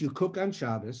b'Shabbos, you cook on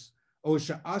Shabbos, or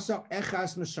she'asa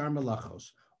echas neshar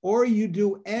malachos, or you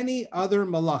do any other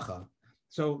malacha.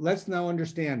 So let's now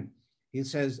understand. He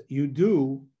says you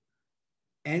do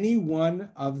any one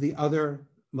of the other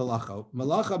malacha.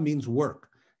 Malacha means work.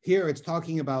 Here it's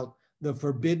talking about the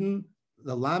forbidden,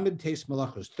 the lamed tes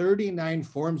malachos, 39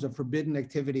 forms of forbidden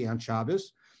activity on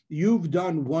Shabbos. You've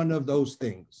done one of those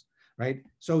things, right?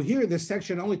 So here this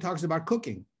section only talks about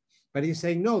cooking. But he's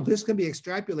saying, no, this can be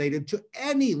extrapolated to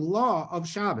any law of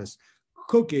Shabbos.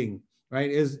 Cooking, right,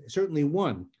 is certainly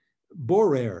one.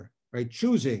 Borer, right,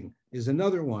 choosing is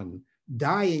another one.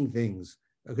 Dyeing things,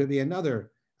 it could be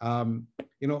another.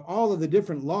 All of the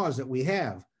different laws that we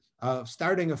have,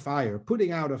 starting a fire,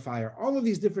 putting out a fire, all of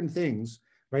these different things,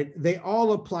 right, they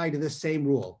all apply to the same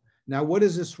rule. Now, what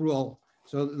is this rule?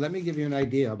 So let me give you an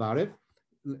idea about it.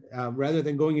 Rather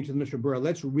than going into the Mishnah Berurah,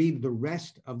 let's read the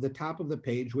rest of the top of the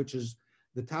page, which is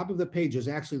the top of the page is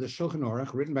actually the Shulchan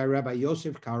Aruch, written by Rabbi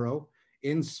Yosef Karo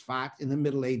in Sfat in the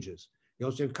Middle Ages.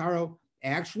 Yosef Karo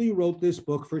actually wrote this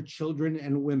book for children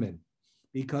and women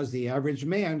because the average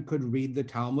man could read the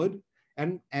Talmud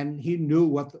and he knew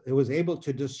what it was able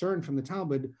to discern from the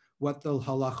Talmud what the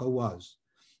halacha was.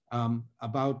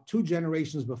 About 2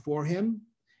 generations before him,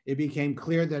 it became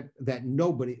clear that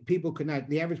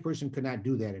the average person could not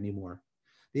do that anymore.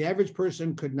 The average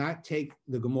person could not take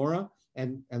the Gemara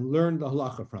and learn the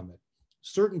halacha from it.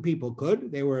 Certain people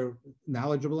could, they were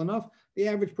knowledgeable enough. The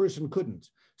average person couldn't.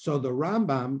 So the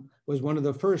Rambam was one of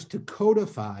the first to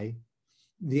codify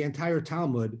the entire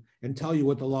Talmud and tell you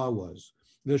what the law was.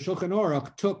 The Shulchan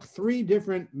Aruch took 3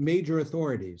 different major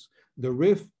authorities, the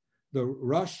Rif, the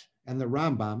Rush, and the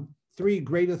Rambam, 3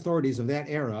 great authorities of that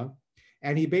era,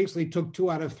 and he basically took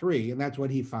 2 out of 3, and that's what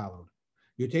he followed.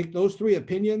 You take those 3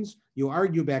 opinions, you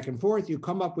argue back and forth, you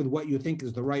come up with what you think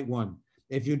is the right one.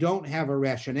 If you don't have a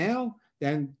rationale,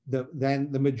 then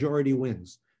the majority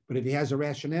wins. But if he has a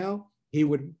rationale, he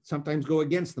would sometimes go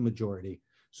against the majority.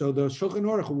 So the Shulchan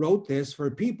Aruch wrote this for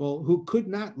people who could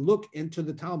not look into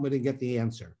the Talmud and get the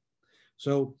answer.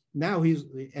 So now he's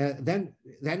then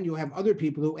you have other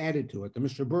people who added to it. The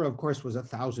Mishnah Berurah, of course, was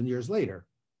 1,000 years later.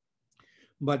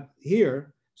 But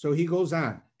here, so he goes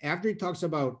on. After he talks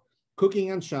about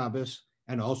cooking on Shabbos,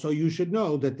 and also you should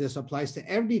know that this applies to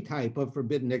every type of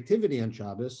forbidden activity on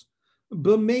Shabbos,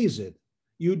 b'mezid,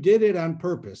 you did it on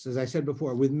purpose, as I said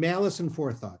before, with malice and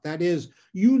forethought. That is,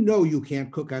 you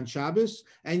can't cook on Shabbos,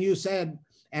 and you said,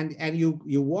 and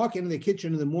you walk into the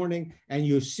kitchen in the morning and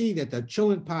you see that the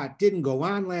chillin pot didn't go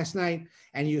on last night,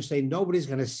 and you say, nobody's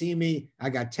going to see me. I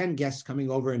got 10 guests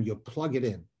coming over, and you plug it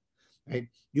in. Right?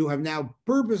 You have now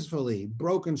purposefully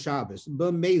broken Shabbos.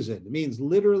 B'mezid means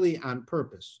literally on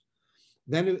purpose.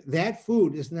 Then that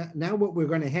food is not, now what we're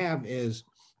going to have is,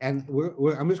 and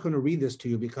I'm just going to read this to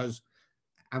you because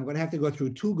I'm going to have to go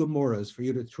through 2 Gemaras for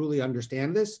you to truly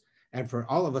understand this and for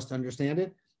all of us to understand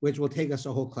it, which will take us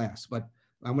a whole class. But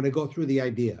I'm going to go through the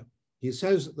idea. He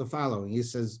says the following. He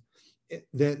says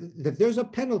that there's a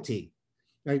penalty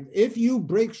Right? If you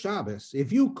break Shabbos,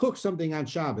 if you cook something on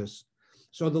Shabbos,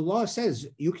 so the law says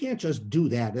you can't just do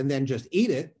that and then just eat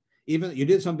it, even you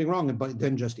did something wrong, but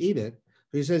then just eat it.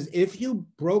 So he says, if you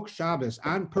broke Shabbos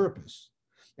on purpose,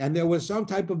 and there was some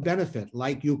type of benefit,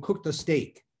 like you cooked a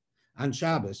steak on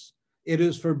Shabbos, it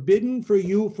is forbidden for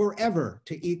you forever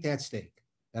to eat that steak.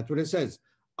 That's what it says.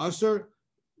 Usher,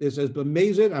 it says,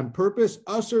 b'mezid on purpose,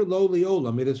 usher lo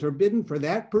liolam. It is forbidden for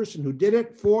that person who did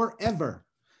it forever.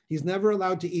 He's never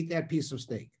allowed to eat that piece of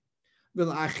steak. But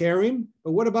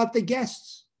what about the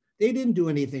guests? They didn't do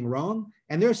anything wrong,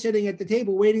 and they're sitting at the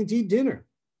table waiting to eat dinner.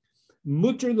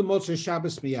 Mutter l'motzei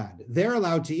Shabbos miyad. They're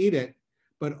allowed to eat it,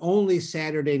 but only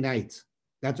Saturday night.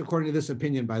 That's according to this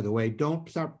opinion, by the way. Don't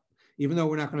start, even though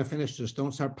we're not going to finish this,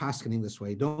 don't start poskening this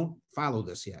way. Don't follow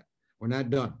this yet. We're not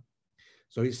done.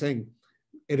 So he's saying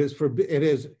it is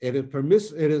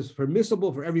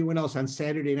permissible for everyone else on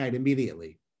Saturday night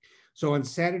immediately. So on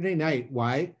Saturday night,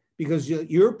 why? Because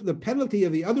the penalty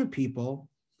of the other people,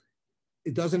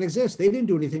 it doesn't exist. They didn't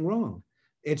do anything wrong.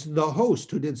 It's the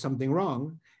host who did something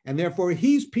wrong, and therefore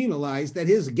he's penalized that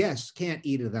his guests can't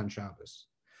eat it on Shabbos.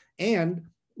 And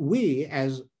we,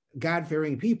 as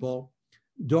God-fearing people,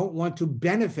 don't want to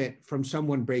benefit from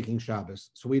someone breaking Shabbos,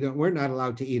 so we're not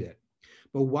allowed to eat it.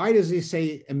 But why does he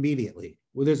say immediately?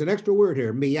 Well, there's an extra word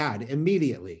here, miyad,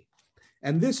 immediately.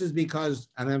 And this is because,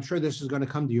 and I'm sure this is going to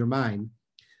come to your mind,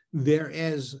 there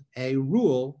is a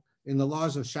rule in the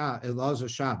laws of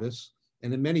Shabbos,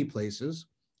 and in many places,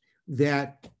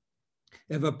 that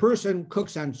if a person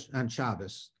cooks on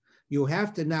Shabbos, you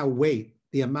have to now wait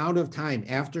the amount of time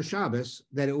after Shabbos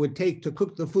that it would take to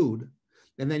cook the food,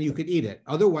 and then you could eat it.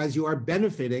 Otherwise, you are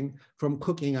benefiting from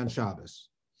cooking on Shabbos,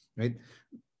 right?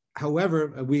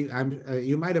 However,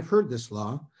 you might have heard this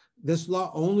law. This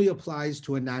law only applies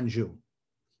to a non-Jew.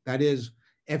 That is,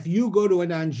 if you go to a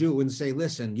non-Jew and say,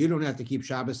 listen, you don't have to keep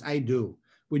Shabbos, I do.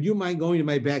 Would you mind going to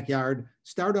my backyard,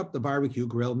 start up the barbecue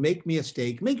grill, make me a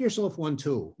steak, make yourself one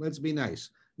too. Let's be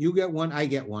nice. You get one, I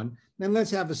get one, then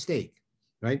let's have a steak,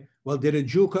 right? Well, did a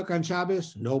Jew cook on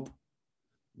Shabbos? Nope.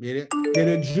 Did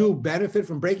a Jew benefit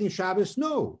from breaking Shabbos?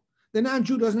 No. The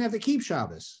non-Jew doesn't have to keep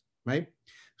Shabbos, right?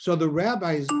 So the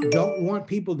rabbis don't want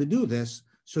people to do this,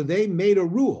 so they made a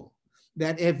rule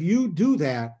that if you do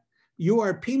that, you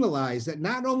are penalized, that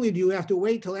not only do you have to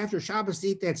wait till after Shabbos to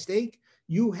eat that steak,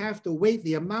 you have to wait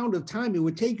the amount of time it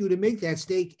would take you to make that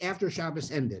steak after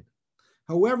Shabbos ended.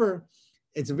 However,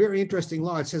 it's a very interesting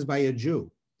law. It says by a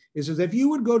Jew. It says if you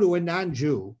would go to a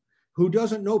non-Jew who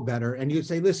doesn't know better and you'd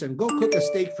say, listen, go cook a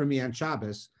steak for me on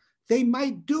Shabbos, they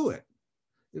might do it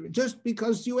just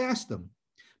because you asked them.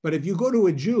 But if you go to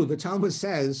a Jew, the Talmud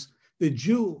says, the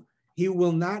Jew, he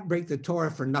will not break the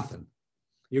Torah for nothing.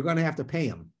 You're going to have to pay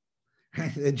him.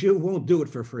 The Jew won't do it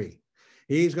for free.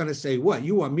 He's going to say, what,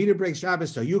 you want me to break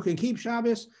Shabbos so you can keep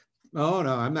Shabbos? Oh,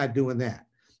 no, I'm not doing that,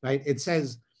 right? It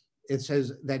says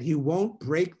that he won't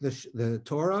break the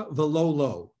Torah velo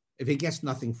lo if he gets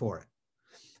nothing for it.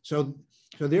 So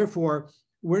therefore,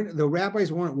 the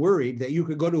rabbis weren't worried that you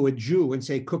could go to a Jew and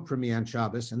say, cook for me on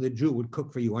Shabbos, and the Jew would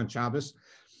cook for you on Shabbos.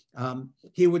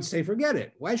 He would say, forget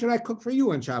it. Why should I cook for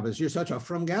you on Shabbos? You're such a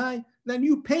frum guy. Then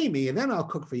you pay me and then I'll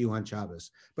cook for you on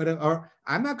Shabbos. Or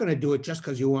I'm not going to do it just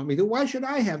because you want me to. Why should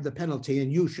I have the penalty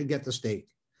and you should get the steak,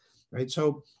 right?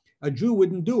 So a Jew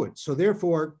wouldn't do it. So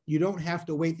therefore, you don't have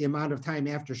to wait the amount of time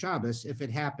after Shabbos if it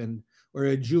happened where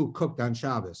a Jew cooked on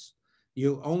Shabbos.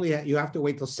 You have to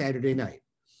wait till Saturday night.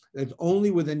 It's only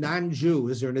with a non-Jew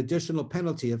is there an additional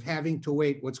penalty of having to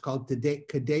wait what's called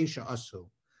kadesha asu,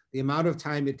 the amount of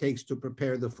time it takes to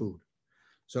prepare the food.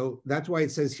 So that's why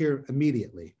it says here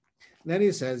immediately. And then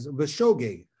he says,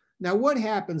 B'shogeg. Now what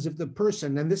happens if the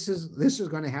person, and this is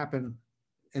going to happen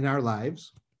in our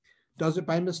lives, does it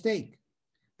by mistake?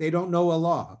 They don't know a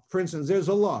law. For instance, there's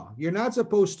a law. You're not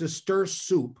supposed to stir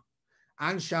soup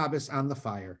on Shabbos on the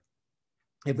fire.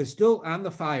 If it's still on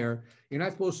the fire, you're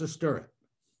not supposed to stir it,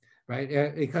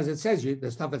 right? Because it says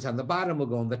the stuff that's on the bottom will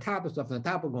go on the top, the stuff on the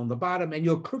top will go on the bottom, and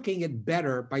you're cooking it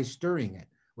better by stirring it,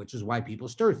 which is why people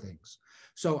stir things.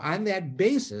 So on that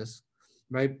basis,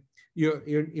 right,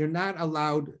 you're not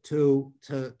allowed to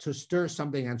stir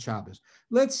something on Shabbos.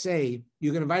 Let's say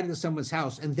you get invited to someone's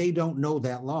house and they don't know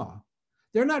that law.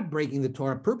 They're not breaking the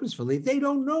Torah purposefully. They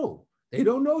don't know. They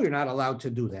don't know you're not allowed to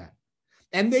do that.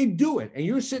 And they do it. And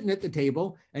you're sitting at the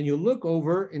table and you look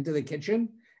over into the kitchen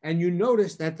and you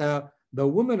notice that the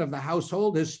woman of the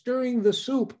household is stirring the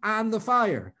soup on the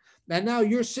fire. And now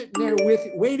you're sitting there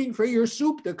waiting for your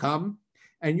soup to come.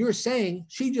 And you're saying,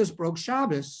 she just broke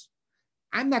Shabbos.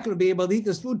 I'm not going to be able to eat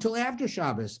this food till after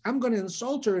Shabbos. I'm going to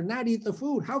insult her and not eat the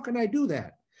food. How can I do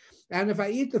that? And if I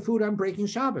eat the food, I'm breaking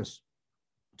Shabbos.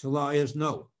 to law is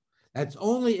no. That's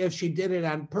only if she did it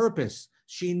on purpose.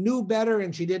 She knew better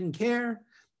and she didn't care,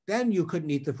 then you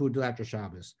couldn't eat the food till after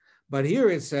Shabbos. But here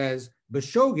it says,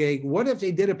 b'shogeg, what if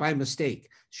they did it by mistake?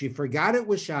 She forgot it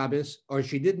was Shabbos, or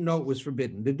she didn't know it was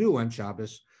forbidden to do on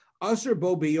Shabbos. Asr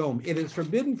bo biyom, it is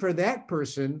forbidden for that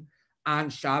person on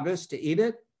Shabbos to eat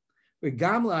it.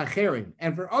 Gam la'acherim,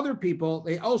 and for other people,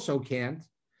 they also can't,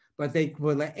 but they,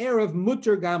 for the erev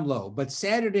mutter gam lo, but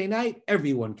Saturday night,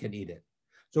 everyone can eat it.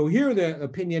 So here the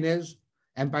opinion is,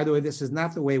 and by the way, this is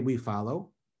not the way we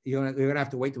follow. You're going to have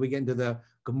to wait till we get into the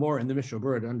Gemara and the Mishnah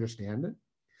Berurah to understand it.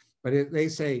 But they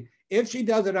say, if she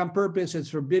does it on purpose, it's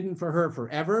forbidden for her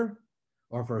forever,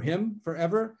 or for him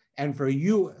forever, and for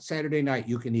you Saturday night,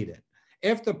 you can eat it.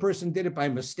 If the person did it by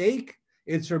mistake,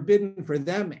 it's forbidden for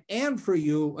them and for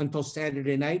you until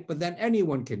Saturday night, but then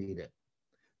anyone can eat it,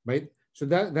 right? So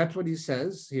that's what he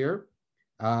says here.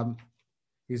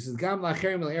 He says, "Gam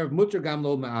la'acherim l'erev mutter gam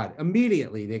lo ma'ad."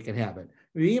 Immediately they can have it.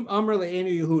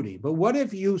 But what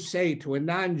if you say to a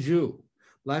non-Jew,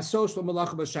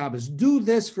 do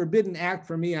this forbidden act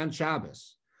for me on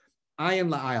Shabbos? Ayin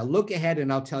la'ayah, look ahead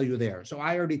and I'll tell you there. So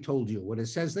I already told you what it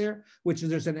says there, which is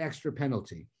there's an extra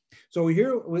penalty. So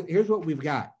here's what we've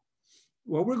got.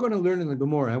 What we're going to learn in the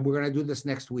Gemara, and we're going to do this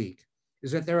next week,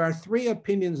 is that there are three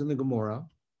opinions in the Gemara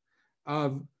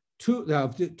of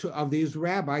these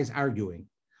rabbis arguing.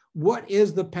 What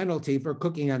is the penalty for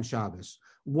cooking on Shabbos?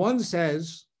 One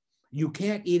says you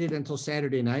can't eat it until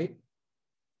Saturday night.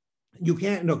 Do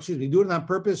it on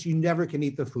purpose, you never can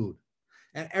eat the food.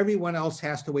 And everyone else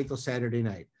has to wait till Saturday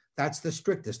night. That's the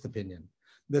strictest opinion.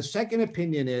 The second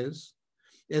opinion is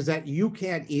that you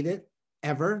can't eat it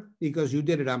ever because you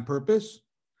did it on purpose,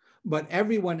 but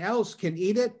everyone else can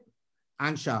eat it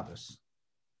on Shabbos.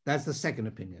 That's the second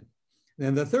opinion.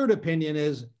 Then the third opinion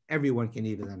is everyone can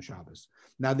eat it on Shabbos.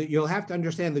 Now that you'll have to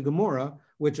understand the Gemara,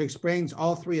 which explains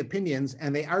all three opinions,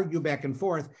 and they argue back and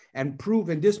forth and prove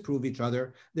and disprove each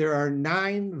other. There are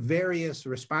 9 various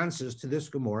responses to this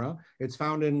Gemara. It's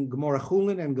found in Gemara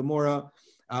Chulin and Gemara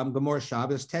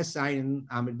Shabbos, Tes Zayin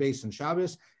Amid Beis and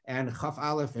Shabbos, and Chaf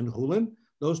Aleph and Chulin.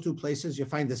 Those 2 places, you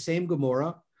find the same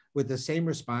Gemara with the same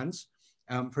response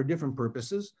for different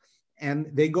purposes. And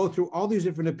they go through all these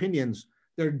different opinions.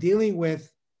 They're dealing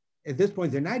with, at this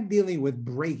point, they're not dealing with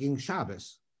breaking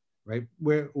Shabbos, right?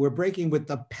 We're breaking with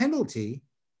the penalty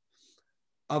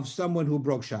of someone who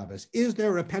broke Shabbos. Is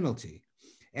there a penalty?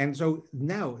 And so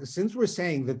now, since we're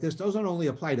saying that this doesn't only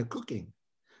apply to cooking,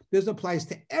 this applies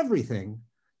to everything.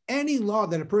 Any law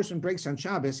that a person breaks on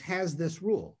Shabbos has this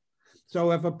rule.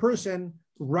 So if a person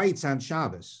writes on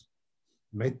Shabbos,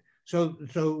 right? So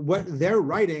what they're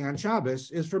writing on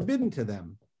Shabbos is forbidden to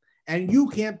them, and you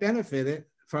can't benefit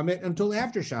from it until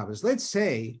after Shabbos. Let's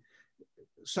say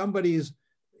somebody's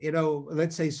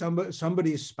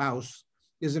spouse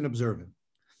isn't observant,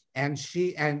 and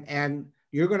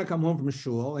you're going to come home from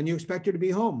shul and you expect her to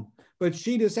be home, but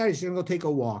she decided she's going to go take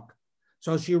a walk.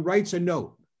 So she writes a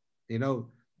note,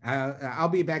 I'll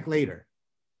be back later,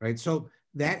 right? So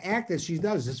that act that she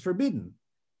does is forbidden,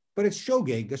 but it's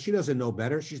shogeg because she doesn't know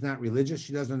better. She's not religious.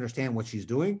 She doesn't understand what she's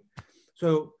doing.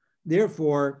 So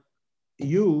therefore,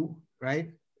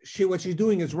 what she's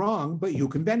doing is wrong, but you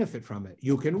can benefit from it.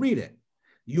 You can read it.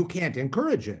 You can't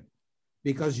encourage it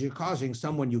because you're causing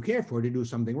someone you care for to do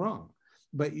something wrong.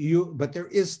 But there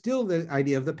is still the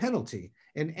idea of the penalty.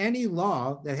 In any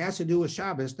law that has to do with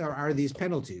Shabbos, there are these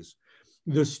penalties.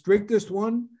 The strictest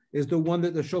one is the one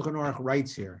that the Shulchan Aruch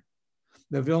writes here.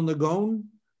 The Vilna Gaon,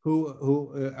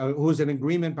 who's in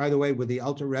agreement, by the way, with the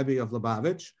Alter Rebbe of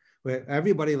Lubavitch, where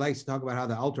everybody likes to talk about how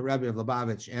the Alter Rebbe of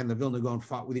Lubavitch and the Vilna Gaon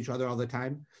fought with each other all the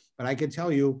time. But I can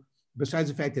tell you, besides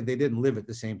the fact that they didn't live at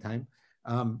the same time,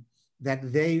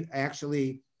 that they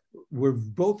actually were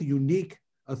both unique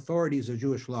authorities of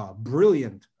Jewish law,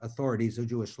 brilliant authorities of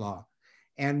Jewish law.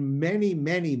 And many,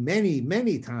 many, many,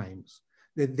 many times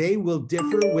that they will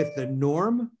differ with the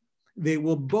norm, they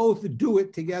will both do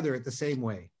it together at the same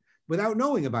way without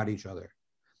knowing about each other.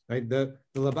 Right? The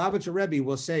Lubavitcher Rebbe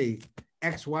will say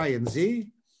X, Y, and Z.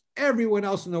 Everyone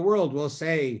else in the world will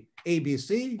say A, B,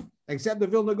 C, except the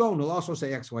Vilna Gaon will also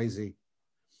say X, Y, Z.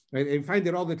 Right? They find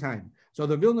it all the time. So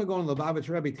the Vilna Gaon and Lubavitcher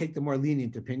Rebbe take the more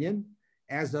lenient opinion,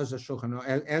 as does the Shulchan,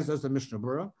 as does the Mishnah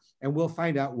Berurah, and we'll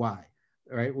find out why.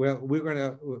 All right. Well, we're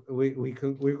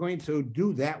going to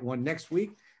do that one next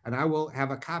week, and I will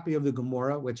have a copy of the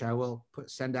Gemara, which I will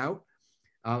send out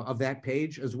of that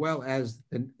page, as well as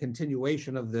the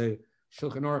continuation of the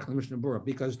Shulchan Aruch and the Mishnah Berurah.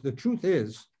 Because the truth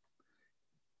is,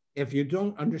 if you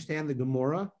don't understand the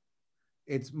Gemara,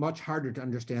 it's much harder to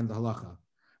understand the halacha.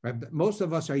 Right? But most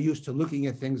of us are used to looking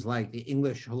at things like the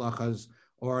English halachas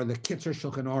or the Kitzer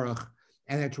Shulchan Aruch,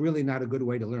 and that's really not a good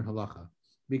way to learn halacha.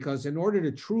 Because in order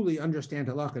to truly understand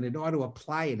halacha and in order to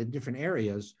apply it in different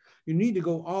areas, you need to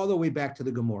go all the way back to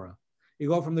the Gemara. You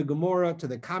go from the Gemara to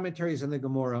the commentaries in the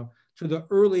Gemara to the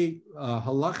early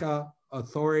halacha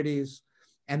authorities,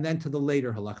 and then to the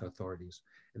later halacha authorities.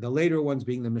 The later ones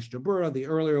being the Mishnah Berurah, the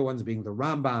earlier ones being the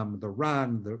Rambam, the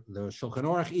Ran, the Shulchan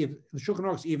Aruch. The Shulchan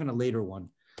Aruch is even a later one,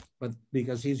 but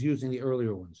because he's using the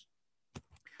earlier ones.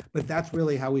 But that's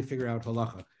really how we figure out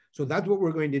halacha. So that's what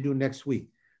we're going to do next week.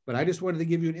 But I just wanted to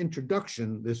give you an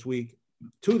introduction this week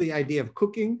to the idea of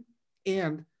cooking.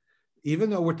 And even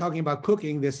though we're talking about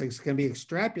cooking, this can be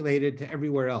extrapolated to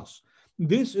everywhere else.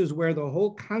 This is where the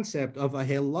whole concept of a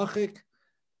halachic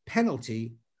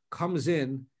penalty comes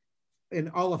in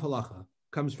all of halacha,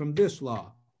 comes from this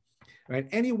law, right?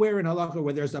 Anywhere in halacha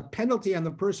where there's a penalty on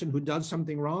the person who does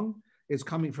something wrong, is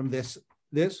coming from this.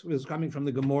 This is coming from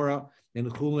the Gemara in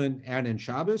Chulin and in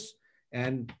Shabbos,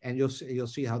 and you'll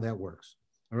see how that works.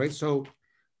 All right, so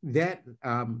that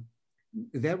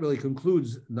really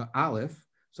concludes the Aleph.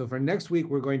 So for next week,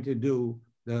 we're going to do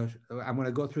I'm going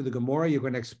to go through the Gemara. I'm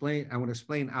going to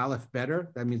explain Aleph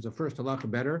better. That means the first halacha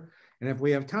better. And if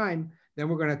we have time, then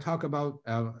we're going to talk about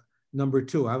number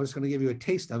 2. I was going to give you a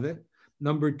taste of it.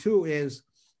 Number 2 is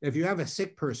if you have a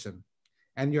sick person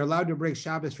and you're allowed to break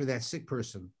Shabbos for that sick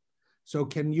person, so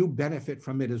can you benefit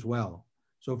from it as well?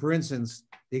 So for instance,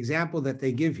 the example that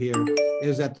they give here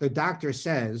is that the doctor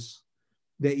says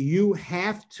that you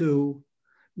have to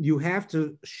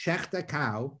shecht a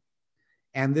cow,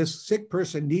 and this sick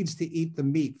person needs to eat the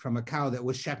meat from a cow that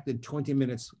was shechted 20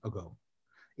 minutes ago.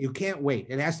 You can't wait.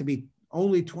 It has to be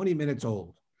only 20 minutes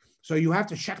old. So you have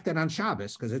to shecht it on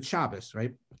Shabbos because it's Shabbos,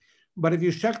 right? But if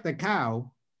you shecht the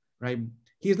cow, right,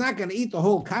 he's not going to eat the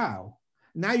whole cow.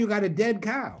 Now you got a dead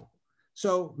cow.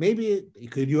 So maybe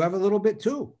could you have a little bit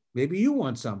too? Maybe you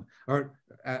want some. Or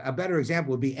a better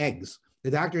example would be eggs.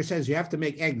 The doctor says you have to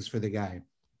make eggs for the guy.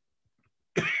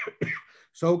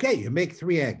 So, okay, you make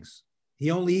 3 eggs.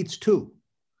 He only eats 2.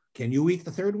 Can you eat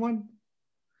the third one?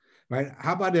 Right?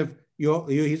 How about if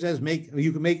he says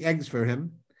you can make eggs for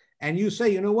him, and you say,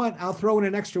 you know what, I'll throw in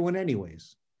an extra one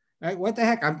anyways. Right? What the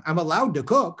heck? I'm allowed to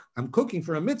cook. I'm cooking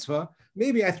for a mitzvah.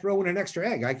 Maybe I throw in an extra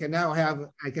egg. I can now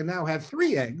have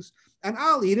 3 eggs, and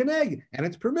I'll eat an egg, and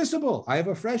it's permissible. I have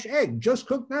a fresh egg just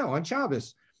cooked now on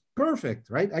Shabbos. Perfect,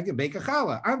 right? I can bake a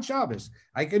challah on Shabbos.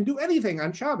 I can do anything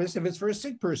on Shabbos if it's for a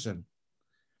sick person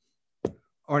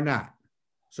or not.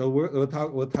 So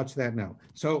we'll touch that now.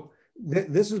 So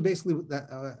this is basically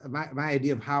my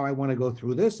idea of how I want to go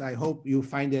through this. I hope you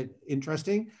find it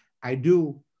interesting. I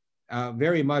do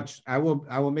very much. I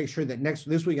will make sure that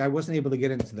this week I wasn't able to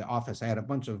get into the office. I had a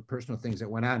bunch of personal things that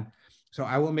went on. So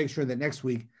I will make sure that next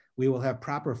week we will have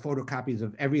proper photocopies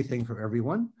of everything for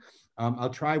everyone. I'll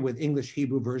try with English,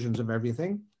 Hebrew versions of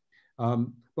everything.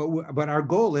 But our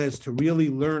goal is to really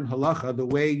learn halacha the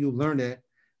way you learn it,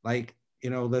 like, the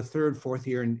 3rd, 4th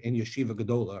year in Yeshiva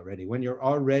Gedola already, when you're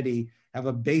already have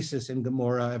a basis in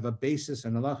Gemara, have a basis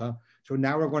in halacha. So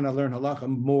now we're going to learn halacha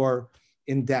more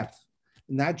in depth,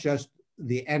 not just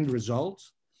the end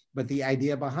results, but the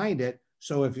idea behind it.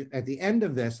 So if at the end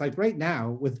of this, like right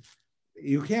now,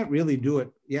 you can't really do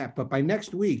it yet, but by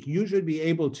next week, you should be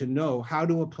able to know how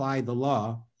to apply the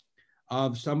law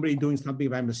of somebody doing something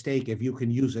by mistake, if you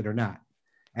can use it or not,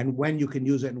 and when you can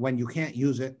use it and when you can't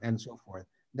use it, and so forth.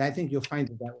 And I think you'll find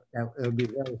that will be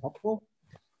very helpful.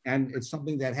 And it's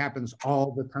something that happens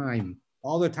all the time.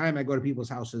 All the time I go to people's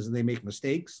houses and they make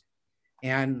mistakes.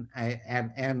 And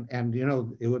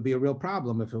it would be a real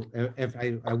problem if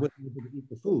I wouldn't be able to eat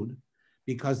the food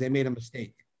because they made a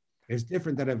mistake. It's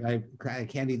different than if I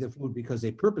can't eat the food because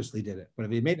they purposely did it. But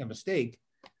if they made a mistake,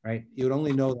 right, you would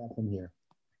only know that from here.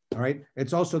 All right.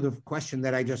 It's also the question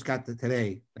that I just got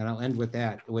today, and I'll end with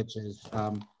that, which is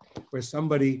where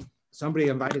somebody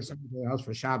invited somebody to their house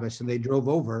for Shabbos, and they drove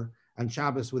over on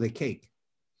Shabbos with a cake,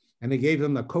 and they gave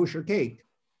them a kosher cake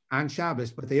on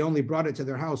Shabbos, but they only brought it to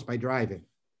their house by driving.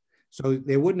 So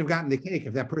they wouldn't have gotten the cake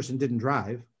if that person didn't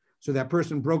drive. So that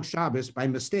person broke Shabbos by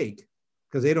mistake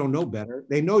because they don't know better.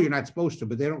 They know you're not supposed to,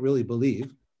 but they don't really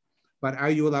believe. But are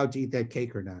you allowed to eat that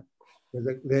cake or not?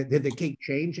 Did the cake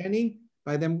change any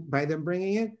by them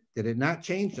bringing it? Did it not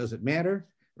change? Does it matter?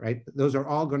 Right? Those are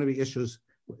all going to be issues.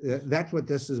 That's what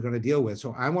this is going to deal with.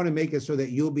 So I want to make it so that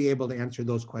you'll be able to answer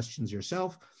those questions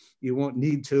yourself. You won't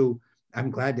need to.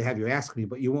 I'm glad to have you ask me,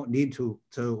 but you won't need to.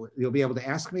 You'll be able to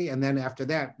ask me, and then after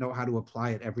that, know how to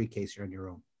apply it every case you're on your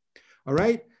own. All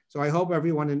right. So I hope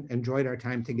everyone enjoyed our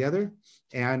time together,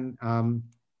 and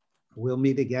we'll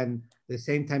meet again the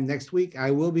same time next week.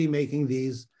 I will be making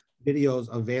these videos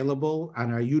available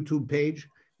on our YouTube page,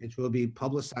 which will be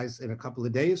publicized in a couple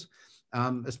of days,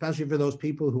 especially for those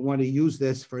people who want to use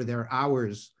this for their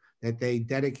hours that they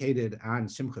dedicated on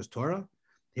Simchas Torah.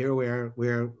 Here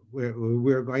we're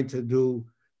going to do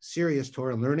serious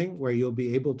Torah learning, where you'll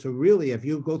be able to really, if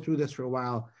you go through this for a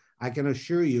while, I can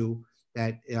assure you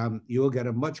that you will get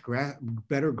a much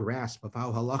better grasp of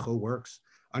how halacha works,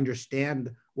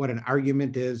 understand what an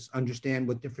argument is, understand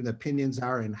what different opinions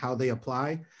are and how they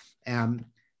apply, and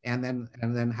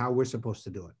then how we're supposed to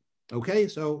do it. Okay,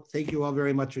 so thank you all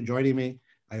very much for joining me.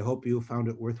 I hope you found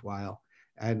it worthwhile.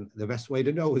 And the best way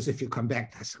to know is if you come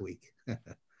back this week.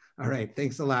 All right,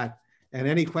 thanks a lot. And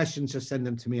any questions, just send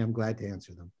them to me. I'm glad to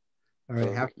answer them. All right.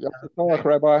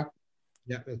 Rabbi.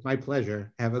 Yeah, it's my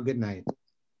pleasure. Have a good night.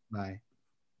 Bye.